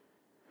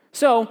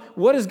 So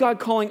what is God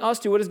calling us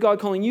to? What is God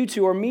calling you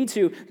to or me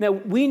to?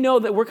 That we know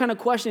that we're kind of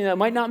questioning that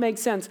might not make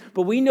sense,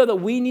 but we know that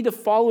we need to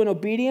follow in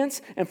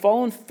obedience and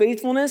follow in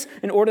faithfulness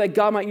in order that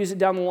God might use it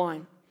down the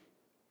line.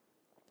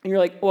 And you're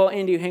like, well,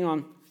 Andy, hang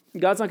on.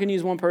 God's not going to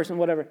use one person,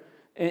 whatever,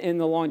 in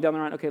the long down the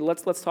line. Okay,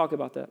 let's talk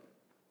about that.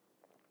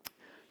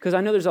 Because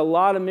I know there's a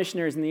lot of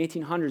missionaries in the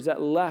 1800s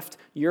that left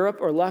Europe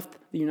or left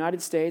the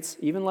United States,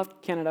 even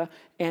left Canada,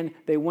 and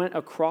they went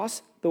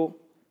across the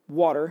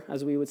water,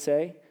 as we would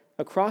say,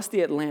 across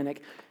the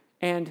Atlantic,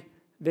 and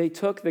they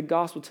took the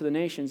gospel to the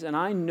nations. And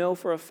I know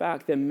for a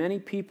fact that many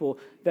people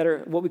that are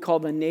what we call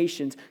the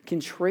nations can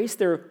trace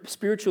their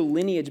spiritual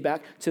lineage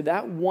back to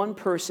that one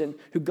person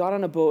who got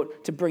on a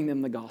boat to bring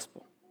them the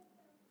gospel.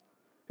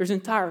 There's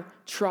entire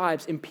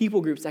tribes and people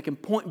groups that can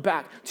point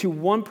back to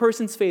one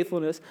person's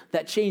faithfulness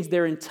that changed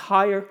their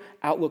entire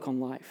outlook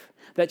on life,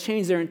 that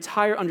changed their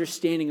entire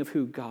understanding of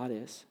who God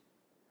is.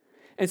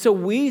 And so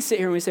we sit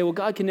here and we say, well,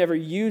 God can never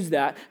use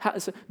that.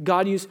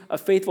 God used a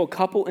faithful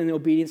couple in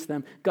obedience to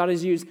them. God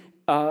has used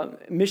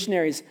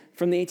missionaries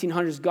from the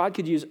 1800s. God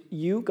could use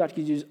you. God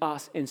could use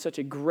us in such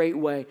a great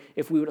way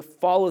if we would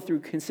follow through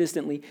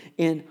consistently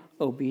in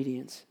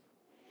obedience.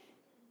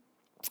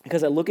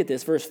 Because I look at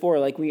this, verse 4,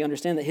 like we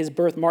understand that his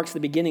birth marks the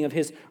beginning of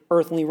his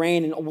earthly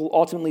reign and will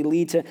ultimately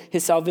lead to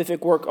his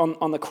salvific work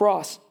on the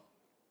cross.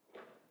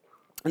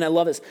 And I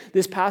love this.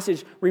 This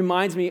passage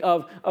reminds me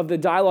of the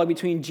dialogue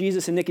between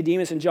Jesus and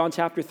Nicodemus in John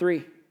chapter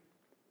 3.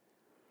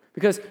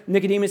 Because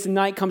Nicodemus at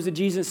night comes to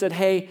Jesus and said,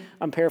 hey,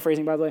 I'm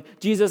paraphrasing by the way,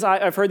 Jesus,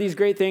 I've heard these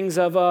great things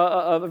of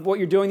what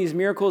you're doing, these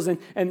miracles,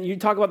 and you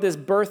talk about this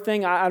birth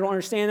thing. I don't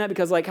understand that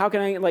because how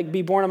can I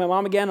be born of my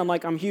mom again?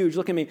 I'm huge,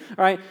 look at me,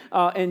 all right?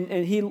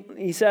 And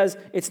he says,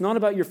 it's not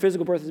about your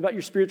physical birth, it's about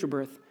your spiritual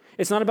birth.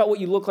 It's not about what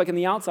you look like on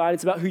the outside,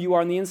 it's about who you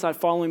are on the inside,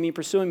 following me,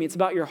 pursuing me. It's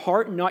about your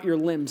heart, not your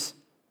limbs.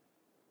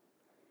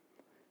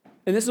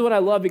 And this is what I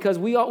love because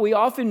we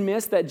often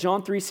miss that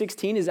John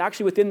 3:16 is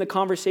actually within the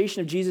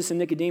conversation of Jesus and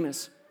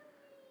Nicodemus.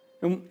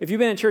 And if you've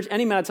been in church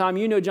any amount of time,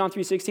 you know John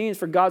 3:16 is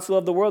for God so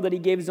loved the world that he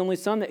gave his only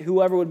son, that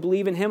whoever would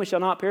believe in him shall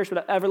not perish but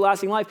have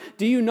everlasting life.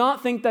 Do you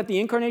not think that the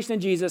incarnation of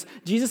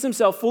Jesus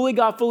himself, fully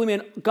God, fully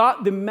man,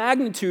 got the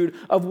magnitude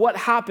of what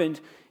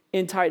happened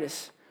in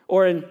Titus?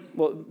 Or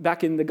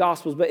back in the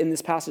Gospels, but in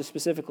this passage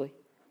specifically.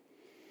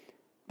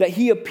 That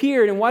he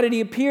appeared, and why did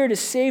he appear? To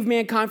save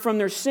mankind from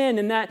their sin,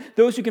 and that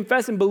those who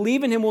confess and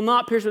believe in him will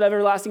not perish but have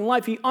everlasting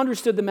life. He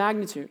understood the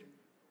magnitude.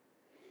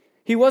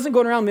 He wasn't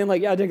going around being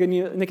like, yeah,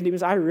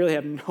 Nicodemus, I really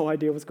have no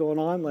idea what's going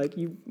on.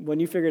 When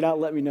you figure it out,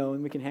 let me know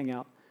and we can hang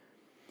out.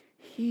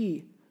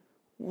 He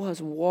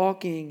was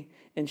walking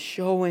and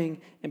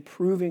showing and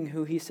proving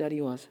who he said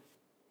he was.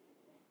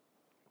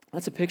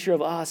 That's a picture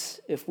of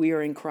us. If we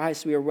are in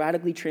Christ, we are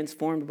radically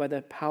transformed by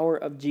the power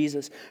of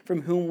Jesus,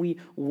 from whom we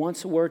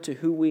once were to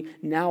who we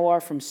now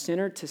are, from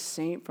sinner to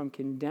saint, from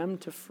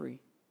condemned to free.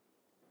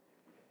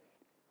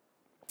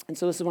 And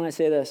so this is when I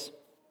say this.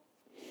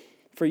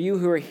 For you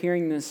who are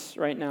hearing this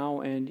right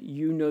now and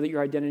you know that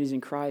your identity is in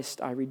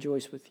Christ, I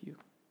rejoice with you.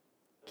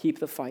 Keep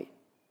the fight.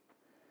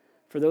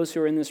 For those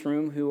who are in this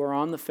room who are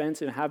on the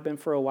fence and have been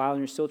for a while and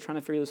you're still trying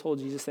to figure this whole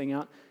Jesus thing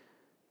out,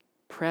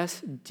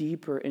 press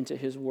deeper into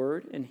his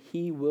word and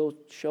he will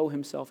show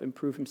himself and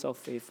prove himself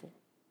faithful.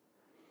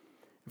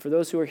 And for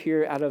those who are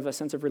here out of a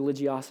sense of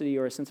religiosity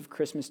or a sense of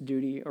Christmas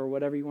duty or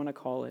whatever you want to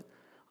call it,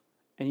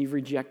 and you've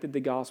rejected the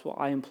gospel,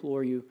 I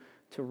implore you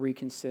to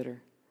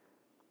reconsider.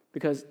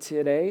 Because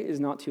today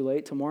is not too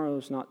late. Tomorrow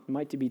is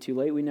might be too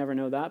late. We never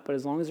know that. But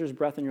as long as there's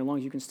breath in your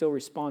lungs, you can still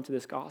respond to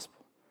this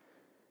gospel.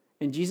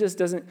 And Jesus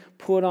doesn't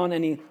put on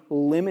any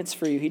limits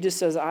for you. He just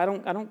says, I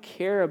don't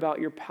care about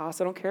your past.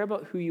 I don't care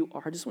about who you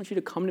are. I just want you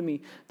to come to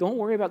me. Don't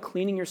worry about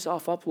cleaning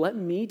yourself up. Let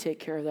me take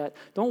care of that.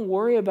 Don't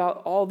worry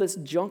about all this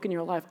junk in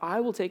your life. I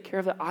will take care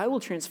of that. I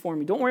will transform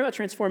you. Don't worry about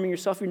transforming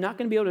yourself. You're not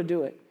going to be able to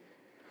do it.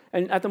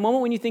 And at the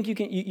moment when you think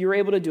you're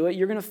able to do it,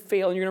 you're going to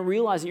fail and you're going to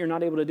realize that you're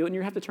not able to do it and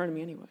you're going to have to turn to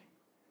me anyway.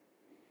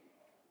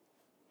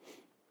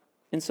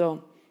 And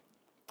so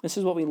this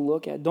is what we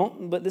look at.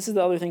 But this is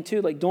the other thing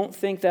too. Don't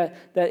think that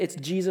it's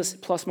Jesus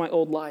plus my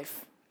old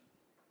life.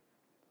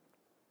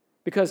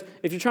 Because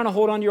if you're trying to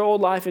hold on to your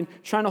old life and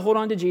trying to hold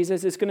on to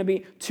Jesus, it's going to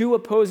be two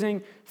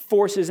opposing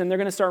forces and they're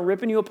going to start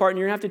ripping you apart and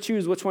you're going to have to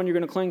choose which one you're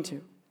going to cling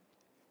to.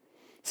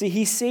 See,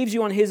 he saves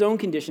you on his own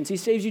conditions. He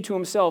saves you to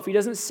himself. He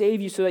doesn't save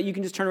you so that you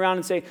can just turn around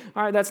and say,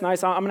 all right, that's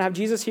nice. I'm going to have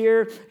Jesus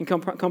here and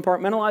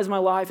compartmentalize my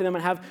life, and then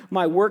I'm going to have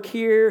my work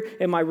here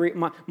and my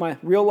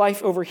real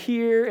life over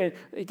here. And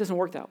it doesn't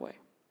work that way.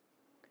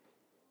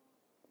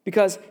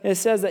 Because it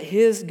says that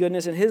his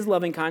goodness and his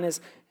loving kindness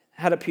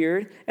had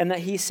appeared, and that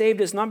he saved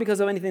us not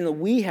because of anything that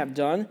we have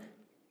done,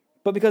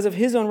 but because of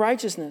his own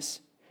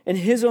righteousness and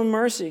his own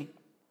mercy.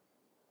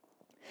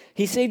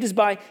 He saved us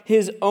by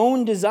his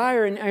own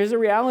desire, and here's the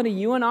reality: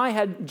 you and I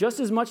had just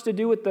as much to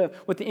do with the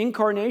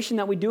incarnation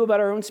that we do about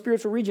our own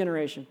spiritual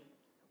regeneration,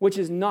 which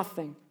is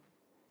nothing.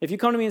 If you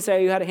come to me and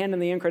say you had a hand in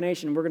the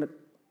incarnation, we're going to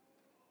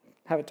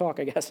have a talk,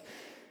 I guess.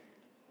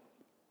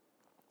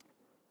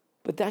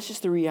 But that's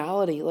just the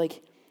reality.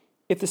 Like,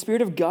 if the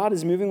Spirit of God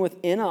is moving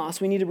within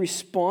us, we need to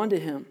respond to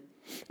him.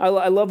 I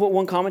love what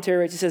one commentary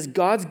writes. It says,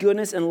 God's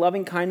goodness and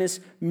loving kindness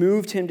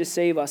moved him to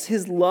save us.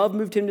 His love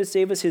moved him to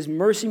save us. His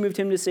mercy moved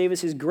him to save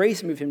us. His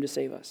grace moved him to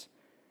save us.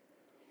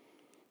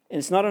 And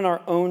it's not on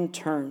our own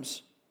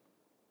terms.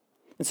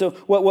 And so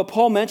what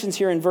Paul mentions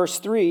here in verse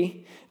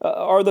 3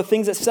 are the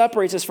things that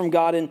separates us from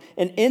God. And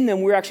in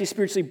them, we're actually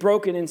spiritually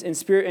broken and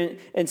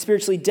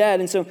spiritually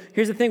dead. And so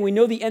here's the thing. We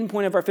know the end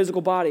point of our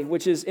physical body,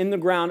 which is in the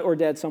ground or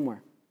dead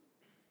somewhere.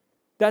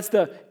 That's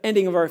the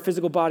ending of our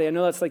physical body. I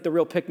know that's like the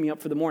real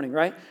pick-me-up for the morning,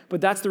 right?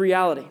 But that's the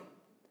reality.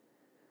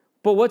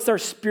 But what's our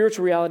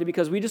spiritual reality?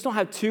 Because we just don't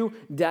have two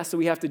deaths that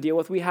we have to deal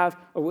with. We have,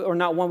 or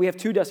not one, we have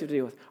two deaths we have to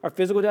deal with. Our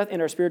physical death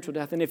and our spiritual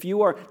death. And if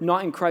you are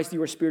not in Christ,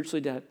 you are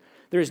spiritually dead.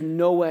 There is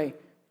no way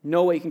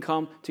you can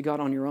come to God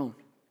on your own.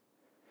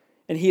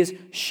 And he is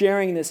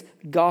sharing this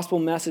gospel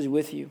message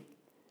with you.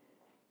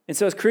 And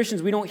so as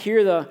Christians, we don't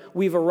hear the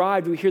we've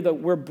arrived. We hear the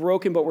we're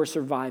broken, but we're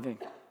surviving.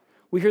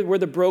 We hear we're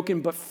the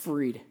broken, but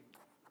freed.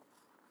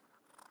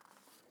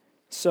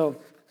 So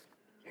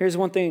here's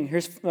one thing.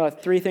 Here's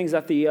three things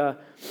that the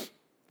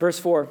verse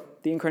 4,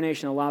 the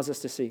incarnation, allows us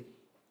to see.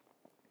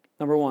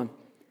 Number one,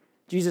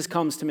 Jesus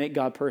comes to make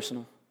God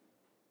personal.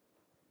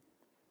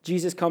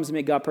 Jesus comes to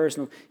make God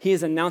personal. He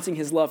is announcing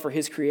his love for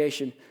his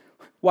creation.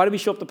 Why do we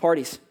show up to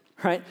parties?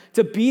 Right?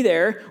 To be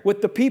there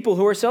with the people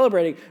who are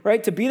celebrating,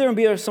 right? To be there and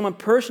be there with someone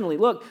personally.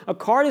 Look, a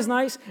card is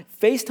nice,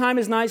 FaceTime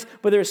is nice,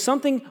 but there's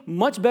something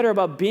much better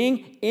about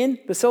being in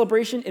the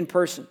celebration in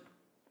person,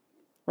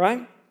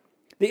 right?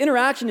 The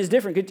interaction is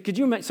different. Could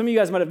you? Some of you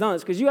guys might have done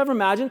this. Could you ever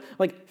imagine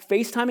like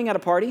FaceTiming at a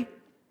party?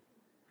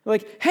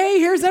 Like, hey,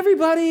 here's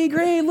everybody.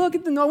 Great. Look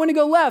at I want to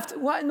go left.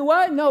 What?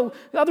 No,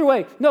 the other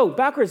way. No,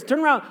 backwards. Turn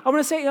around. I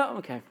want to say, oh,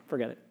 okay,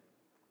 forget it.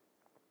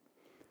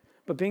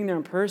 But being there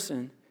in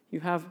person,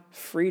 you have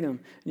freedom,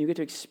 and you get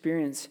to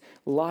experience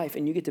life,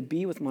 and you get to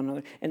be with one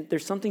another. And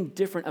there's something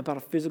different about a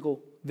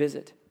physical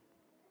visit.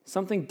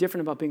 Something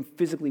different about being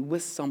physically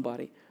with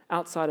somebody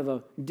outside of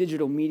a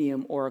digital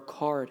medium or a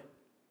card.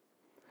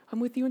 I'm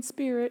with you in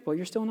spirit. Well,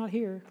 you're still not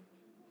here.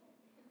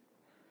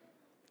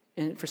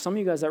 And for some of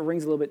you guys, that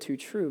rings a little bit too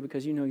true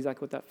because you know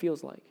exactly what that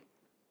feels like.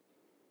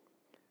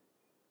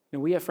 You know,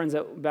 we have friends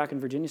back in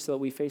Virginia still that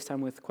we FaceTime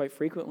with quite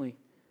frequently.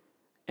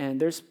 And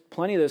there's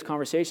plenty of those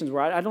conversations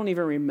where I don't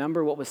even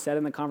remember what was said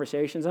in the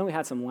conversations. I know we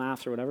had some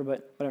laughs or whatever,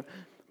 but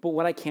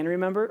what I can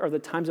remember are the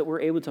times that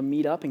we're able to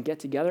meet up and get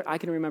together. I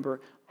can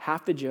remember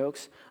half the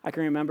jokes. I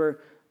can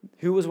remember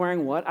who was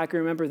wearing what. I can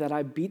remember that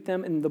I beat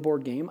them in the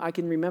board game. I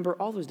can remember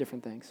all those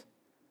different things,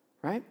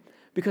 right?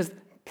 Because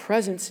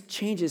presence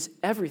changes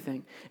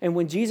everything. And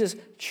when Jesus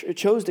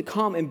chose to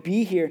come and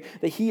be here,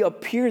 that he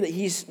appeared, that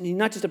he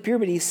not just appeared,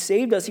 but he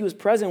saved us. He was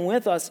present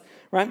with us,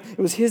 right? It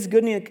was his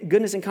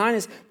goodness and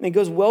kindness, and it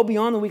goes well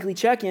beyond the weekly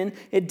check-in.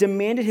 It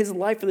demanded his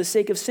life for the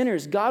sake of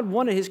sinners. God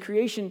wanted his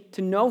creation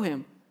to know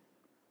him.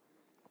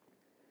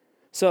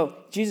 So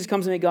Jesus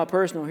comes to make God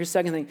personal. Here's the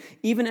second thing.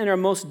 Even in our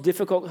most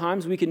difficult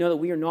times, we can know that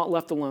we are not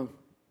left alone.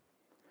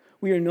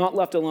 We are not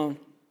left alone.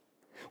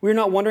 We're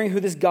not wondering who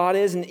this God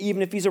is, and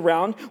even if he's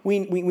around, we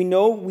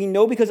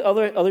know because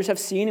others have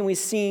seen, and we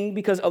see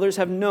because others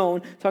have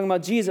known. Talking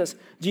about Jesus.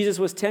 Jesus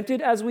was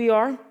tempted as we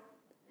are.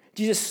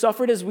 Jesus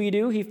suffered as we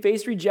do. He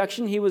faced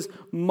rejection. He was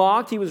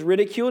mocked. He was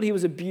ridiculed. He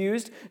was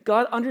abused.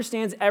 God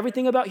understands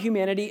everything about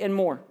humanity and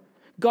more.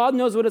 God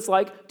knows what it's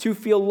like to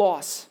feel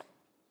loss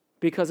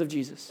because of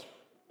Jesus.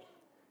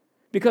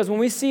 Because when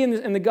we see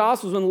in the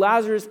Gospels, when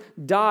Lazarus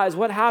dies,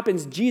 what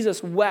happens?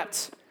 Jesus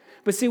wept.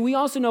 But see, we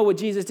also know what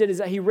Jesus did is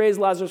that he raised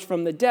Lazarus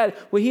from the dead.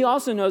 What he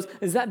also knows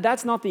is that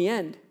that's not the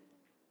end.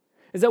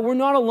 Is that we're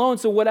not alone.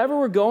 So whatever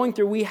we're going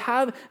through, we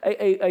have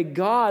a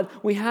God,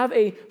 we have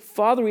a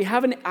Father, we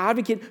have an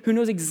advocate who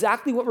knows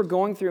exactly what we're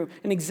going through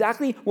and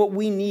exactly what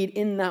we need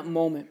in that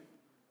moment.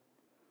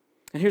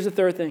 And here's the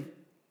third thing.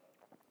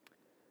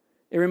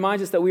 It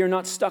reminds us that we are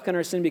not stuck in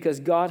our sin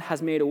because God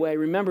has made a way.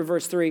 Remember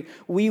verse 3,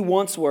 we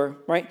once were,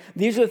 right?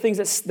 These are the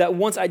things that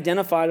once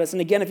identified us. And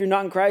again, if you're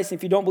not in Christ,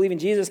 if you don't believe in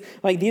Jesus,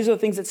 like these are the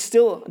things that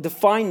still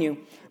define you.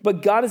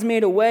 But God has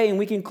made a way, and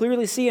we can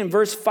clearly see in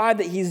verse 5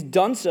 that he's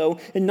done so,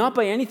 and not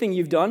by anything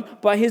you've done,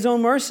 by his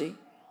own mercy.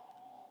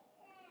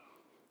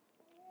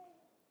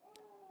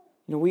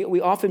 You know,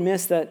 we often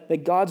miss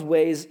that God's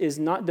ways is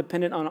not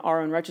dependent on our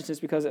own righteousness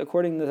because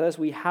according to this,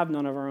 we have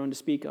none of our own to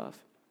speak of.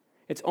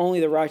 It's only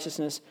the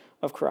righteousness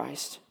of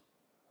Christ.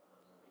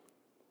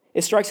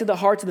 It strikes at the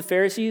hearts of the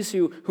Pharisees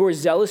who are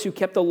zealous, who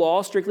kept the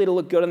law strictly to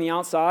look good on the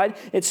outside.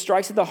 It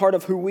strikes at the heart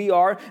of who we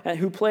are and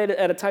who play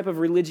at a type of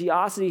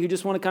religiosity, who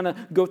just want to kind of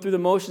go through the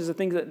motions of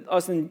things that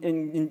us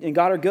and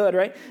God are good,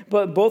 right?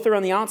 But both are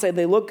on the outside,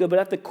 they look good, but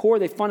at the core,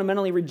 they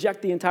fundamentally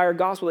reject the entire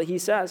gospel that he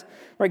says.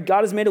 Right?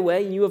 God has made a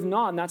way and you have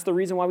not, and that's the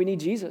reason why we need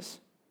Jesus.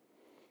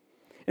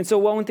 And so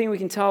one thing we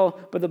can tell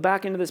by the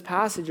back end of this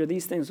passage are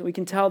these things. We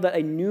can tell that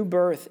a new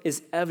birth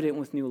is evident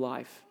with new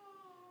life.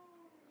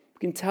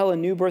 We can tell a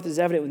new birth is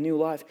evident with new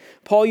life.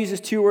 Paul uses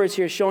two words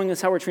here showing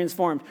us how we're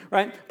transformed,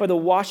 right? By the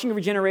washing of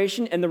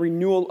regeneration and the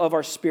renewal of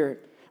our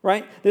spirit,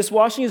 right? This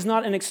washing is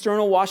not an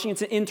external washing,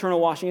 it's an internal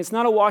washing. It's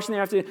not a washing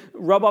that you have to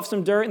rub off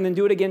some dirt and then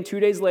do it again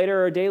 2 days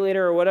later or a day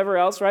later or whatever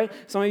else, right?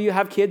 Some of you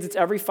have kids, it's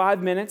every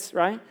 5 minutes,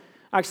 right?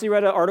 I actually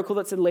read an article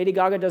that said Lady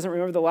Gaga doesn't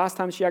remember the last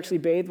time she actually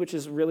bathed, which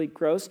is really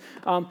gross.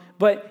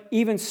 But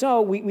even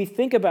so, we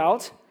think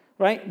about,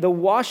 right, the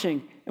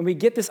washing, and we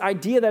get this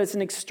idea that it's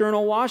an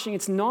external washing.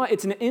 It's not.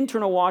 It's an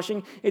internal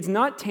washing. It's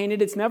not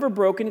tainted. It's never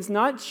broken. It's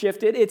not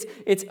shifted.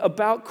 It's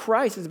about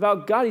Christ. It's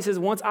about God. He says,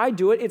 once I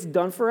do it, it's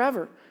done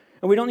forever.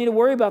 And we don't need to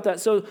worry about that.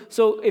 So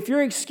if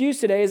your excuse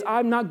today is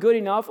I'm not good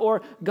enough,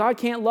 or God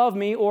can't love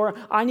me, or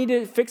I need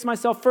to fix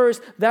myself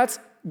first, that's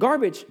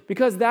garbage,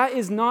 because that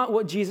is not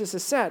what Jesus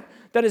has said.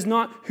 That is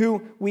not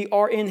who we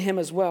are in him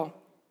as well.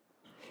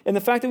 And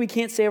the fact that we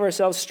can't save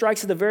ourselves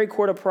strikes at the very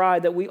core of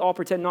pride that we all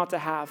pretend not to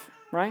have,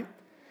 right?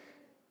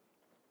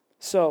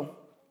 So,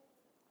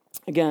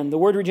 again, the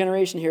word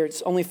regeneration here,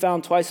 it's only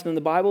found twice in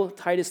the Bible,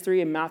 Titus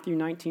 3 and Matthew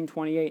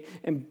 19:28.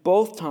 And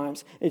both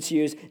times it's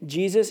used,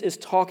 Jesus is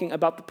talking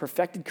about the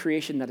perfected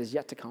creation that is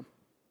yet to come,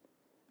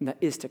 and that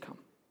is to come.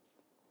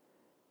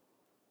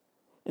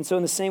 And so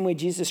in the same way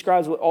Jesus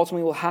describes what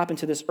ultimately will happen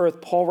to this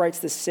earth, Paul writes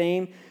the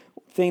same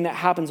thing that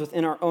happens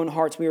within our own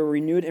hearts. We are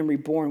renewed and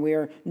reborn. We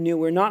are new.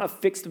 We're not a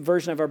fixed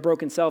version of our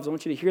broken selves. I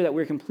want you to hear that.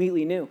 We're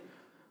completely new.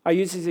 I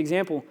use this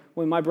example.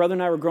 When my brother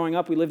and I were growing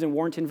up, we lived in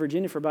Warrenton,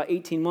 Virginia for about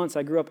 18 months.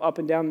 I grew up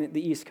and down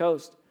the East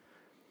Coast.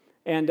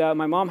 And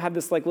my mom had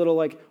this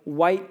little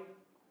white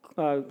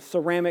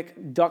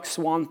ceramic duck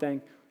swan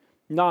thing.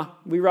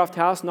 We roughed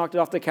house, knocked it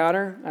off the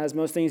counter, as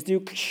most things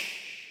do,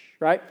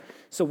 right?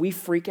 So we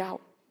freak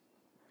out.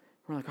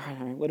 We're like, all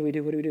right, what do we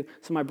do?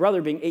 So my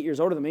brother, being 8 years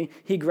older than me,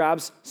 he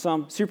grabs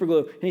some super glue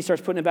and he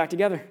starts putting it back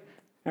together,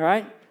 all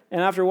right? And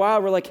after a while,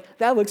 we're like,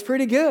 that looks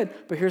pretty good.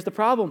 But here's the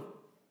problem.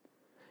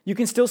 You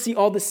can still see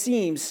all the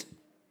seams.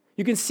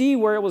 You can see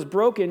where it was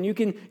broken. You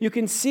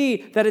can see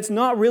that it's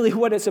not really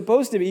what it's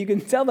supposed to be. You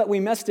can tell that we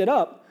messed it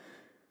up.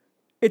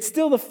 It's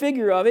still the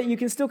figure of it. You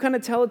can still kind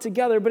of tell it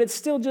together, but it's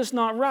still just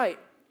not right.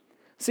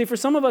 See, for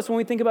some of us, when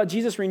we think about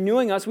Jesus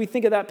renewing us, we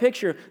think of that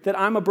picture that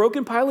I'm a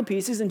broken pile of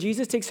pieces and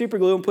Jesus takes super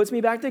glue and puts me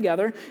back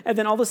together, and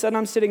then all of a sudden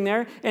I'm sitting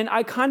there and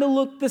I kind of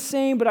look the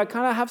same, but I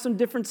kind of have some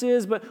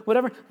differences, but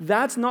whatever.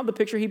 That's not the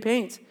picture he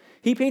paints.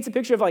 He paints a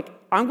picture of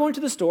I'm going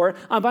to the store,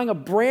 I'm buying a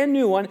brand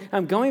new one,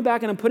 I'm going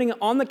back and I'm putting it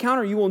on the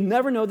counter. You will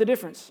never know the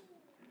difference.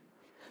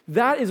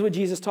 That is what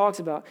Jesus talks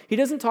about. He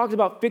doesn't talk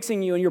about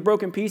fixing you and your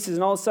broken pieces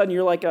and all of a sudden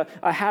you're like a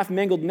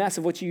half-mangled mess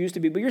of what you used to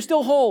be, but you're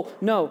still whole.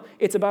 No,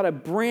 it's about a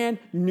brand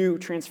new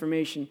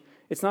transformation.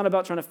 It's not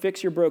about trying to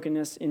fix your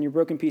brokenness and your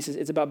broken pieces.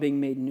 It's about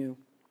being made new.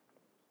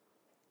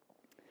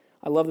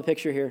 I love the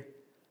picture here.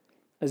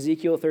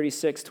 Ezekiel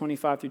 36,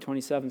 25 through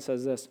 27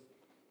 says this.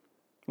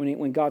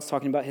 When God's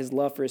talking about his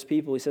love for his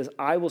people, he says,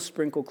 I will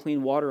sprinkle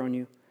clean water on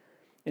you,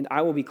 and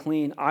I will be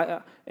clean,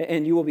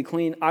 and you will be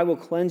clean. I will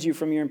cleanse you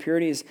from your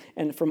impurities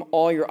and from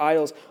all your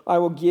idols. I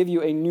will give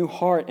you a new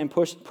heart and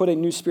put a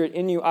new spirit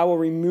in you. I will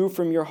remove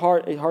from your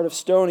heart a heart of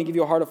stone and give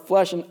you a heart of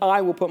flesh, and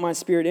I will put my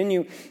spirit in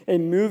you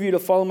and move you to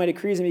follow my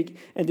decrees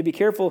and to be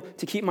careful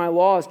to keep my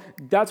laws.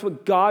 That's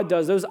what God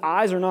does. Those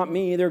eyes are not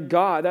me, they're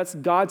God. That's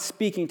God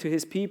speaking to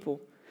his people.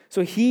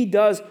 So he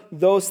does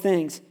those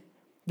things.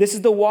 This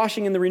is the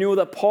washing and the renewal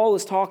that Paul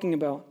is talking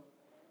about.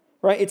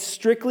 Right? It's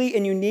strictly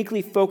and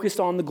uniquely focused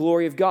on the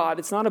glory of God.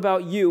 It's not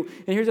about you.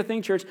 And here's the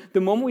thing, church.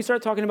 The moment we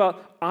start talking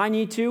about I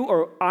need to,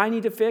 or I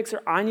need to fix,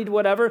 or I need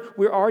whatever,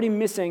 we're already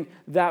missing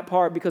that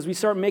part because we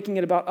start making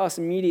it about us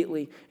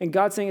immediately. And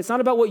God's saying it's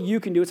not about what you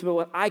can do, it's about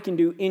what I can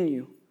do in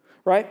you.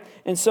 Right?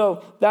 And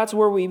so that's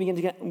where we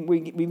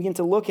begin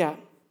to look at.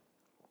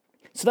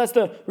 So that's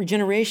the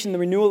regeneration, the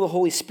renewal of the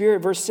Holy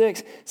Spirit. Verse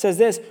 6 says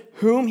this,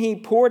 whom he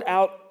poured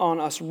out on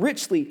us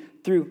richly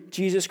through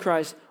Jesus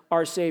Christ,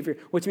 our Savior,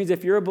 which means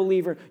if you're a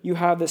believer, you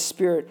have the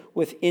Spirit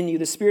within you.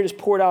 The Spirit is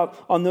poured out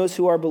on those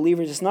who are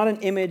believers. It's not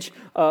an image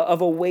of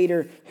a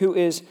waiter who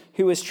is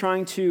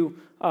trying to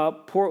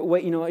pour,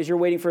 as you're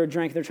waiting for a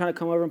drink, they're trying to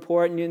come over and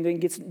pour it, and then it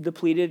gets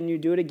depleted, and you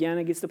do it again,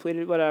 it gets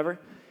depleted, whatever.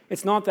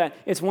 It's not that.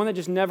 It's one that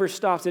just never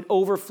stops. It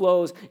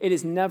overflows. It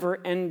is never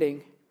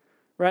ending.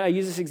 Right? I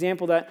used this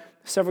example that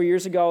several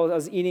years ago, I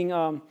was eating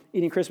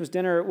Christmas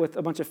dinner with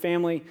a bunch of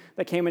family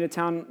that came into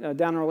town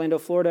down in Orlando,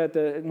 Florida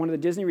at one of the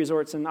Disney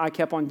resorts, and I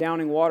kept on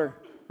downing water,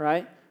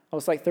 right? I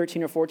was like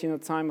 13 or 14 at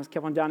the time. I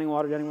kept on downing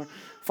water.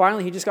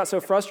 Finally, he just got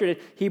so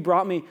frustrated, he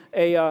brought me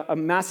a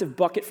massive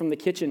bucket from the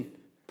kitchen,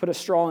 put a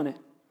straw in it.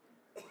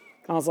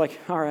 I was like,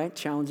 all right,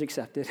 challenge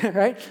accepted,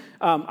 right?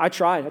 I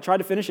tried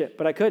to finish it,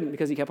 but I couldn't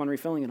because he kept on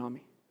refilling it on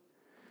me.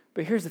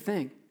 But here's the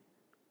thing.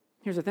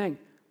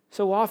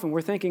 So often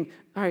we're thinking,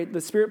 all right,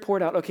 the Spirit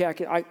poured out. Okay,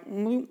 I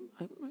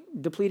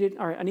depleted.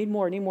 All right, I need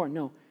more.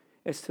 No,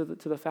 it's to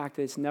the fact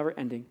that it's never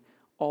ending,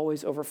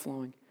 always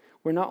overflowing.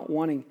 We're not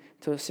wanting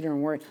to sit here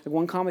and worry.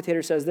 One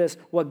commentator says this,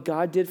 what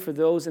God did for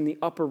those in the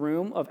upper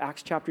room of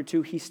Acts chapter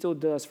 2, he still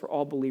does for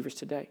all believers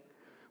today.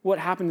 What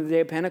happened the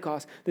day of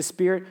Pentecost? The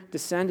Spirit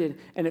descended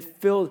and it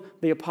filled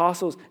the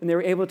apostles, and they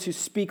were able to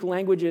speak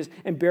languages,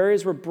 and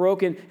barriers were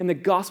broken, and the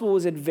gospel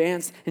was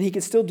advanced, and he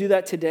can still do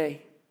that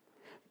today.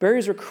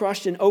 Barriers were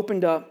crushed and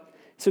opened up.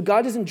 So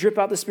God doesn't drip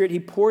out the Spirit, he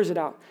pours it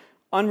out,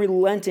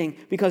 unrelenting,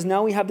 because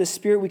now we have the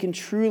Spirit, we can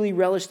truly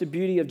relish the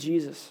beauty of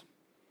Jesus.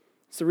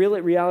 It's the real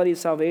reality of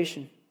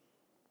salvation.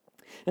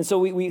 And so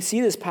we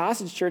see this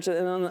passage, church,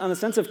 on a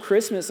sense of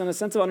Christmas, on a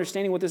sense of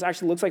understanding what this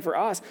actually looks like for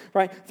us,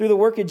 right? Through the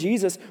work of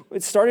Jesus,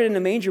 it started in the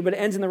manger, but it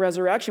ends in the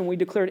resurrection. We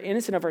declared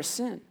innocent of our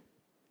sin.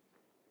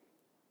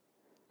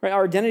 Right?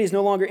 Our identity is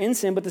no longer in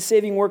sin, but the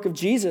saving work of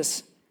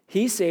Jesus.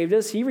 He saved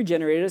us, he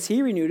regenerated us,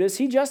 he renewed us,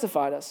 he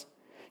justified us.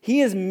 He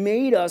has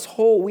made us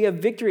whole. We have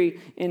victory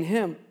in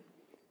him.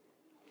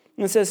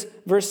 And it says,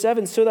 verse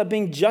 7, so that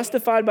being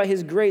justified by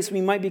his grace,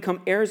 we might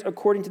become heirs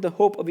according to the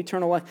hope of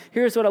eternal life.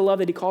 Here's what I love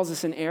that he calls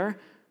us an heir.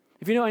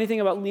 If you know anything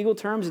about legal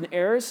terms and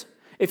heirs,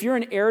 if you're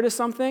an heir to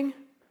something,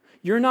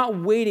 you're not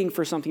waiting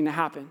for something to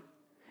happen.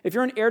 If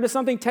you're an heir to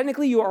something,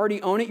 technically you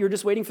already own it. You're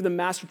just waiting for the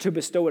master to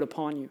bestow it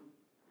upon you.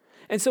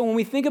 And so when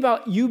we think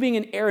about you being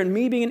an heir and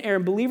me being an heir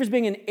and believers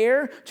being an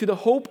heir to the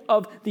hope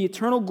of the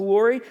eternal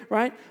glory,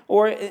 right?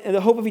 Or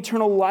the hope of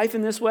eternal life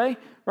in this way,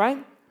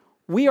 right?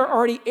 We are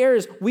already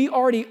heirs. We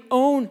already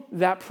own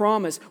that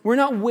promise. We're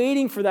not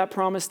waiting for that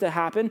promise to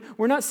happen.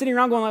 We're not sitting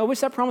around going, I wish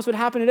that promise would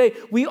happen today.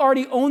 We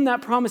already own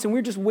that promise, and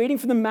we're just waiting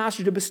for the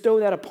master to bestow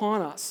that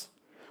upon us,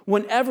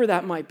 whenever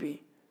that might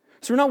be.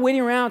 So we're not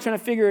waiting around trying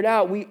to figure it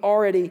out. We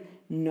already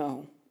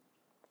know.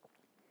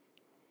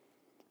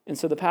 And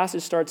so the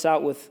passage starts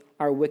out with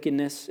our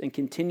wickedness and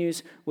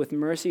continues with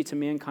mercy to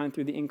mankind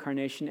through the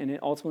incarnation, and it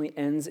ultimately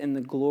ends in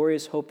the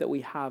glorious hope that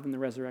we have in the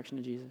resurrection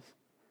of Jesus.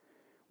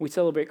 We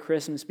celebrate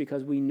Christmas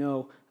because we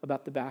know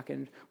about the back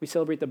end. We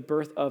celebrate the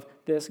birth of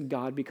this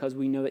God because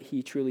we know that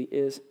he truly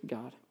is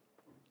God.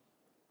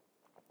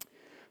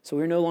 So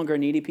we're no longer a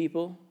needy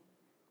people.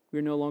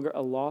 We're no longer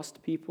a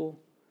lost people.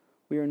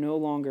 We are no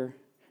longer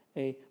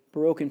a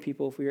broken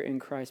people if we are in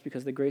Christ,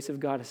 because the grace of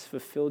God has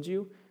fulfilled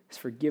you, has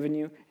forgiven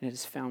you, and it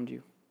has found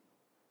you.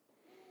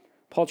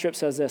 Paul Tripp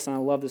says this, and I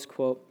love this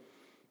quote.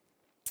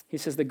 He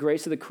says, the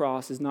grace of the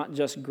cross is not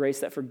just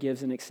grace that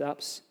forgives and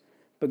accepts,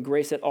 but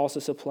grace that also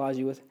supplies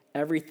you with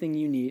everything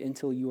you need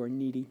until you are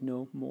needy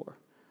no more.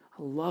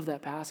 I love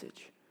that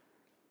passage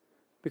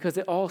because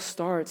it all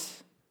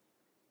starts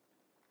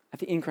at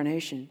the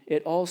incarnation.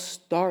 It all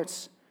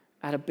starts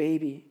at a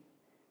baby.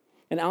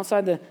 And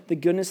outside the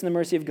goodness and the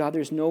mercy of God,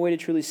 there's no way to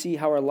truly see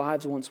how our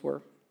lives once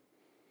were.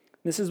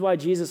 This is why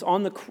Jesus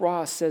on the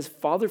cross says,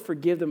 Father,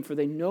 forgive them, for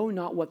they know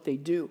not what they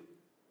do.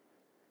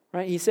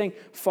 Right? He's saying,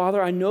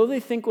 Father, I know they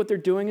think what they're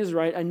doing is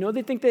right. I know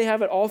they think they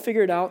have it all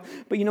figured out,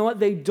 but you know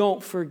what? They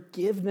don't.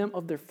 Forgive them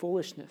of their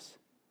foolishness.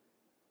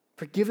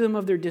 Forgive them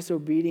of their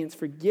disobedience.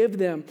 Forgive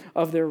them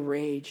of their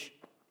rage.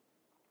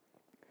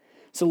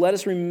 So let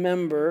us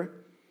remember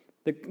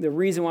the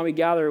reason why we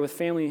gather with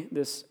family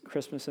this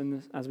Christmas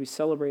and as we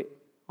celebrate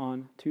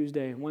on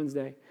Tuesday and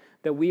Wednesday,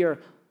 that we are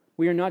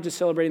not just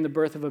celebrating the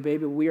birth of a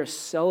baby, we are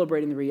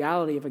celebrating the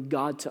reality of a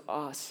God to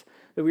us.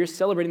 That we are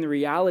celebrating the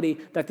reality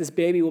that this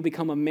baby will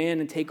become a man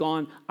and take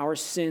on our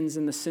sins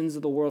and the sins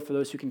of the world for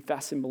those who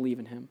confess and believe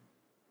in him.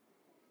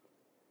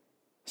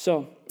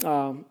 So,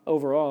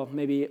 overall,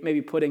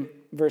 maybe putting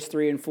verse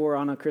 3 and 4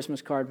 on a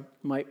Christmas card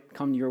might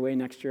come your way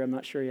next year. I'm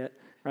not sure yet,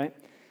 right?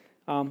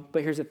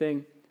 But here's the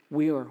thing.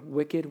 We are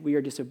wicked. We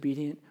are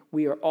disobedient.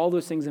 We are all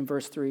those things in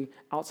verse 3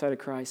 outside of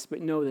Christ.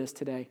 But know this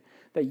today,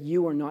 that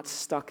you are not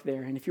stuck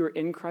there. And if you're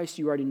in Christ,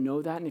 you already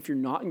know that. And if you're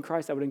not in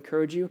Christ, I would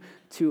encourage you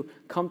to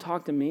come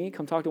talk to me,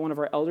 come talk to one of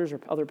our elders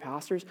or other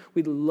pastors.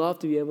 We'd love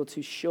to be able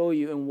to show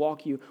you and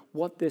walk you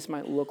what this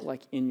might look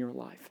like in your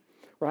life,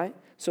 right?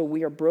 So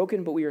we are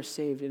broken, but we are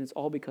saved, and it's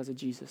all because of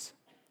Jesus.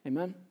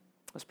 Amen?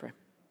 Let's pray.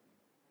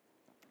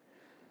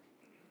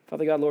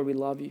 Father God, Lord, we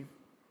love you.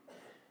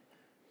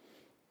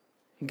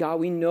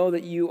 God, we know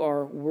that you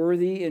are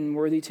worthy and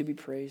worthy to be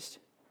praised.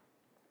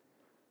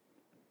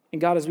 And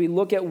God, as we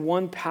look at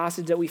one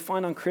passage that we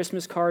find on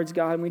Christmas cards,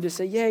 God, and we just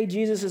say, yay,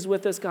 Jesus is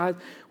with us, God,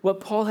 what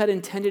Paul had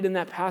intended in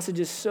that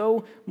passage is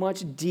so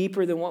much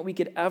deeper than what we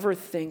could ever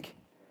think.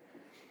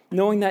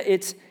 Knowing that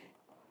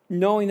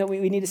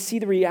we need to see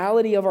the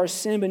reality of our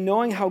sin, but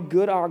knowing how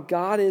good our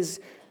God is,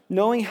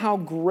 knowing how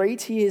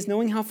great he is,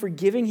 knowing how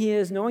forgiving he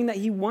is, knowing that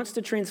he wants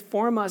to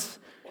transform us.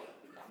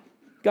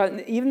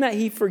 God, even that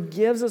he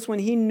forgives us when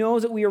he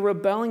knows that we are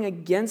rebelling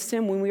against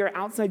him, when we are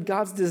outside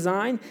God's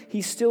design,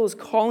 he still is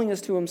calling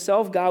us to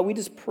himself. God, we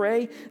just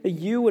pray that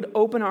you would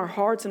open our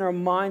hearts and our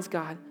minds,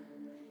 God.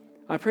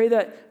 I pray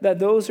that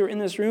those who are in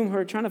this room who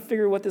are trying to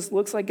figure what this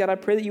looks like, God, I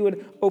pray that you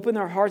would open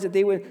their hearts, that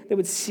they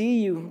would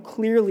see you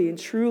clearly and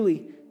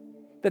truly,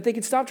 that they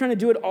could stop trying to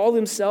do it all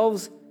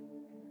themselves,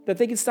 that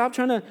they could stop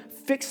trying to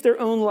fix their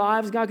own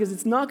lives, God, because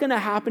it's not going to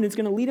happen. It's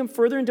going to lead them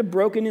further into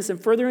brokenness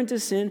and further into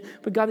sin.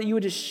 But God, that you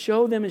would just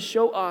show them and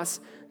show us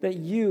that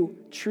you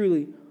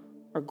truly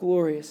are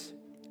glorious,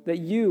 that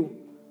you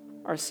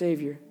are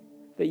Savior,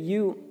 that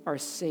you are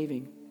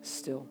saving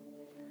still.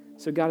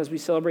 So God, as we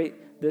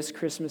celebrate this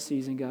Christmas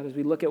season, God. As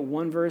we look at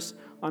one verse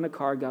on a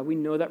card, God, we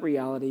know that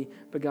reality,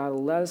 but God,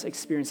 let us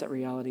experience that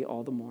reality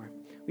all the more.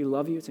 We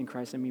love you. It's in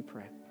Christ's name we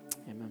pray.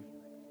 Amen.